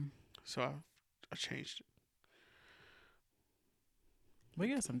 So I changed it. We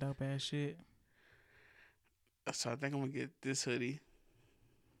got some dope ass shit. So I think I'm going to get this hoodie.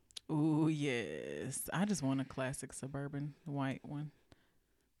 Ooh, yes. I just want a classic Suburban white one.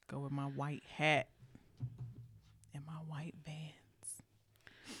 Go with my white hat and my white Vans.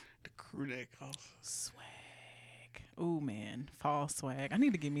 The crew neck also. Swag. Ooh, man. Fall swag. I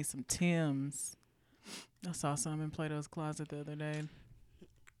need to get me some Timbs. I saw some in Plato's Closet the other day.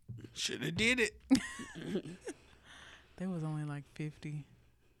 Should have did it. They was only like 50.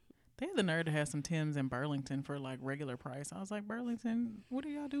 They had the nerve to have some Timbs in Burlington for like regular price. I was like, Burlington, what are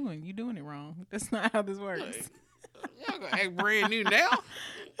y'all doing? You doing it wrong. That's not how this works. Like, y'all gonna act brand new now?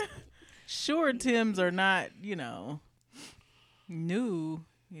 Sure, Timbs are not, new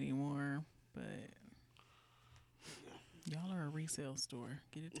anymore, but y'all are a resale store.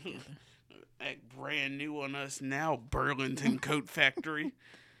 Get it together. Act brand new on us now, Burlington Coat Factory.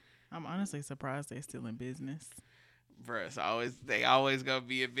 I'm honestly surprised they're still in business. Bruh, they always gonna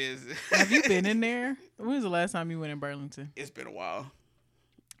be in business. Have you been in there? When was the last time you went in Burlington? It's been a while.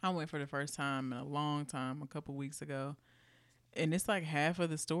 I went for the first time in a long time, a couple weeks ago. And it's like half of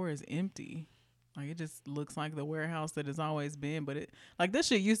the store is empty. Like, it just looks like the warehouse that it's always been. But this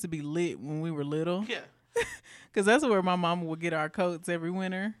shit used to be lit when we were little. Yeah. Because that's where my mama would get our coats every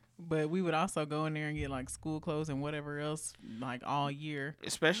winter. But we would also go in there and get like school clothes and whatever else like all year.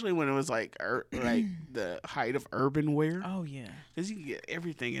 Especially when it was like the height of urban wear. Oh, yeah. Because you can get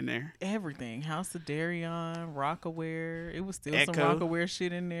everything in there. Everything. House of Darion, Rockaware. It was still Echo. some Rockaware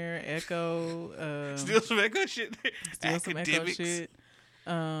shit in there. Echo. Still some Echo shit. Still some Echo shit.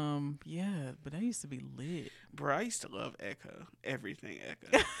 Yeah, but that used to be lit. Bro, I used to love Echo. Everything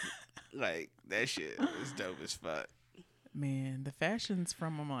Echo. Like, that shit was dope as fuck. Man, the fashions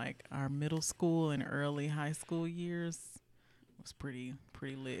from like our middle school and early high school years was pretty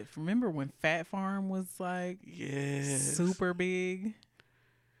lit. Remember when Fat Farm was like super big?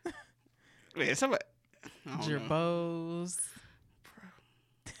 Man, somebody Gerbos.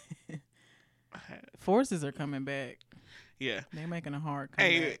 Forces are coming back. Yeah. They're making a hard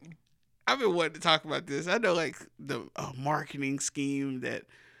comeback. Hey, I've been wanting to talk about this. I know like the marketing scheme that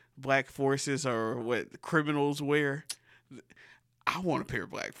black forces or what criminals wear. I want a pair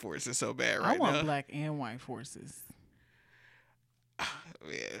of black forces so bad right now. I want black and white forces.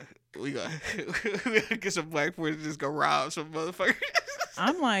 Man, we gotta get some black forces and just go rob some motherfuckers.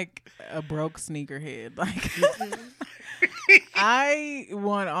 I'm like a broke sneakerhead. Like, I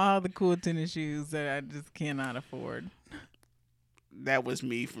want all the cool tennis shoes that I just cannot afford. That was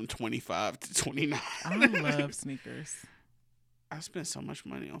me from 25 to 29. I love sneakers. I spent so much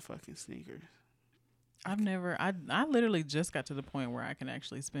money on fucking sneakers. I literally just got to the point where I can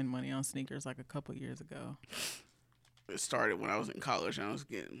actually spend money on sneakers like a couple years ago. It started when I was in college and I was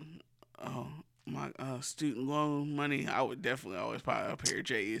getting my student loan money. I would definitely always buy a pair of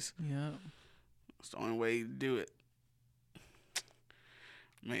J's. Yeah. It's the only way to do it.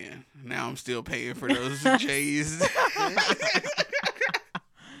 Man, now I'm still paying for those J's.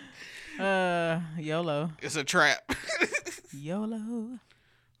 YOLO. It's a trap. YOLO.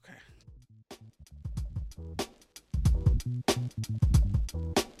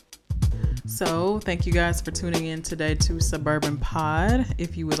 So, thank you guys for tuning in today to Suburban Pod.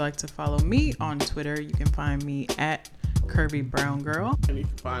 If you would like to follow me on Twitter, you can find me at Curvy Brown Girl. And you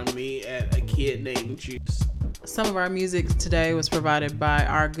can find me at A Kid Named Juice. Some of our music today was provided by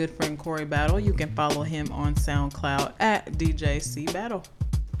our good friend Corey Battle. You can follow him on SoundCloud at DJ CBATTLE.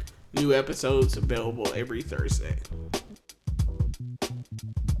 New episodes available every Thursday.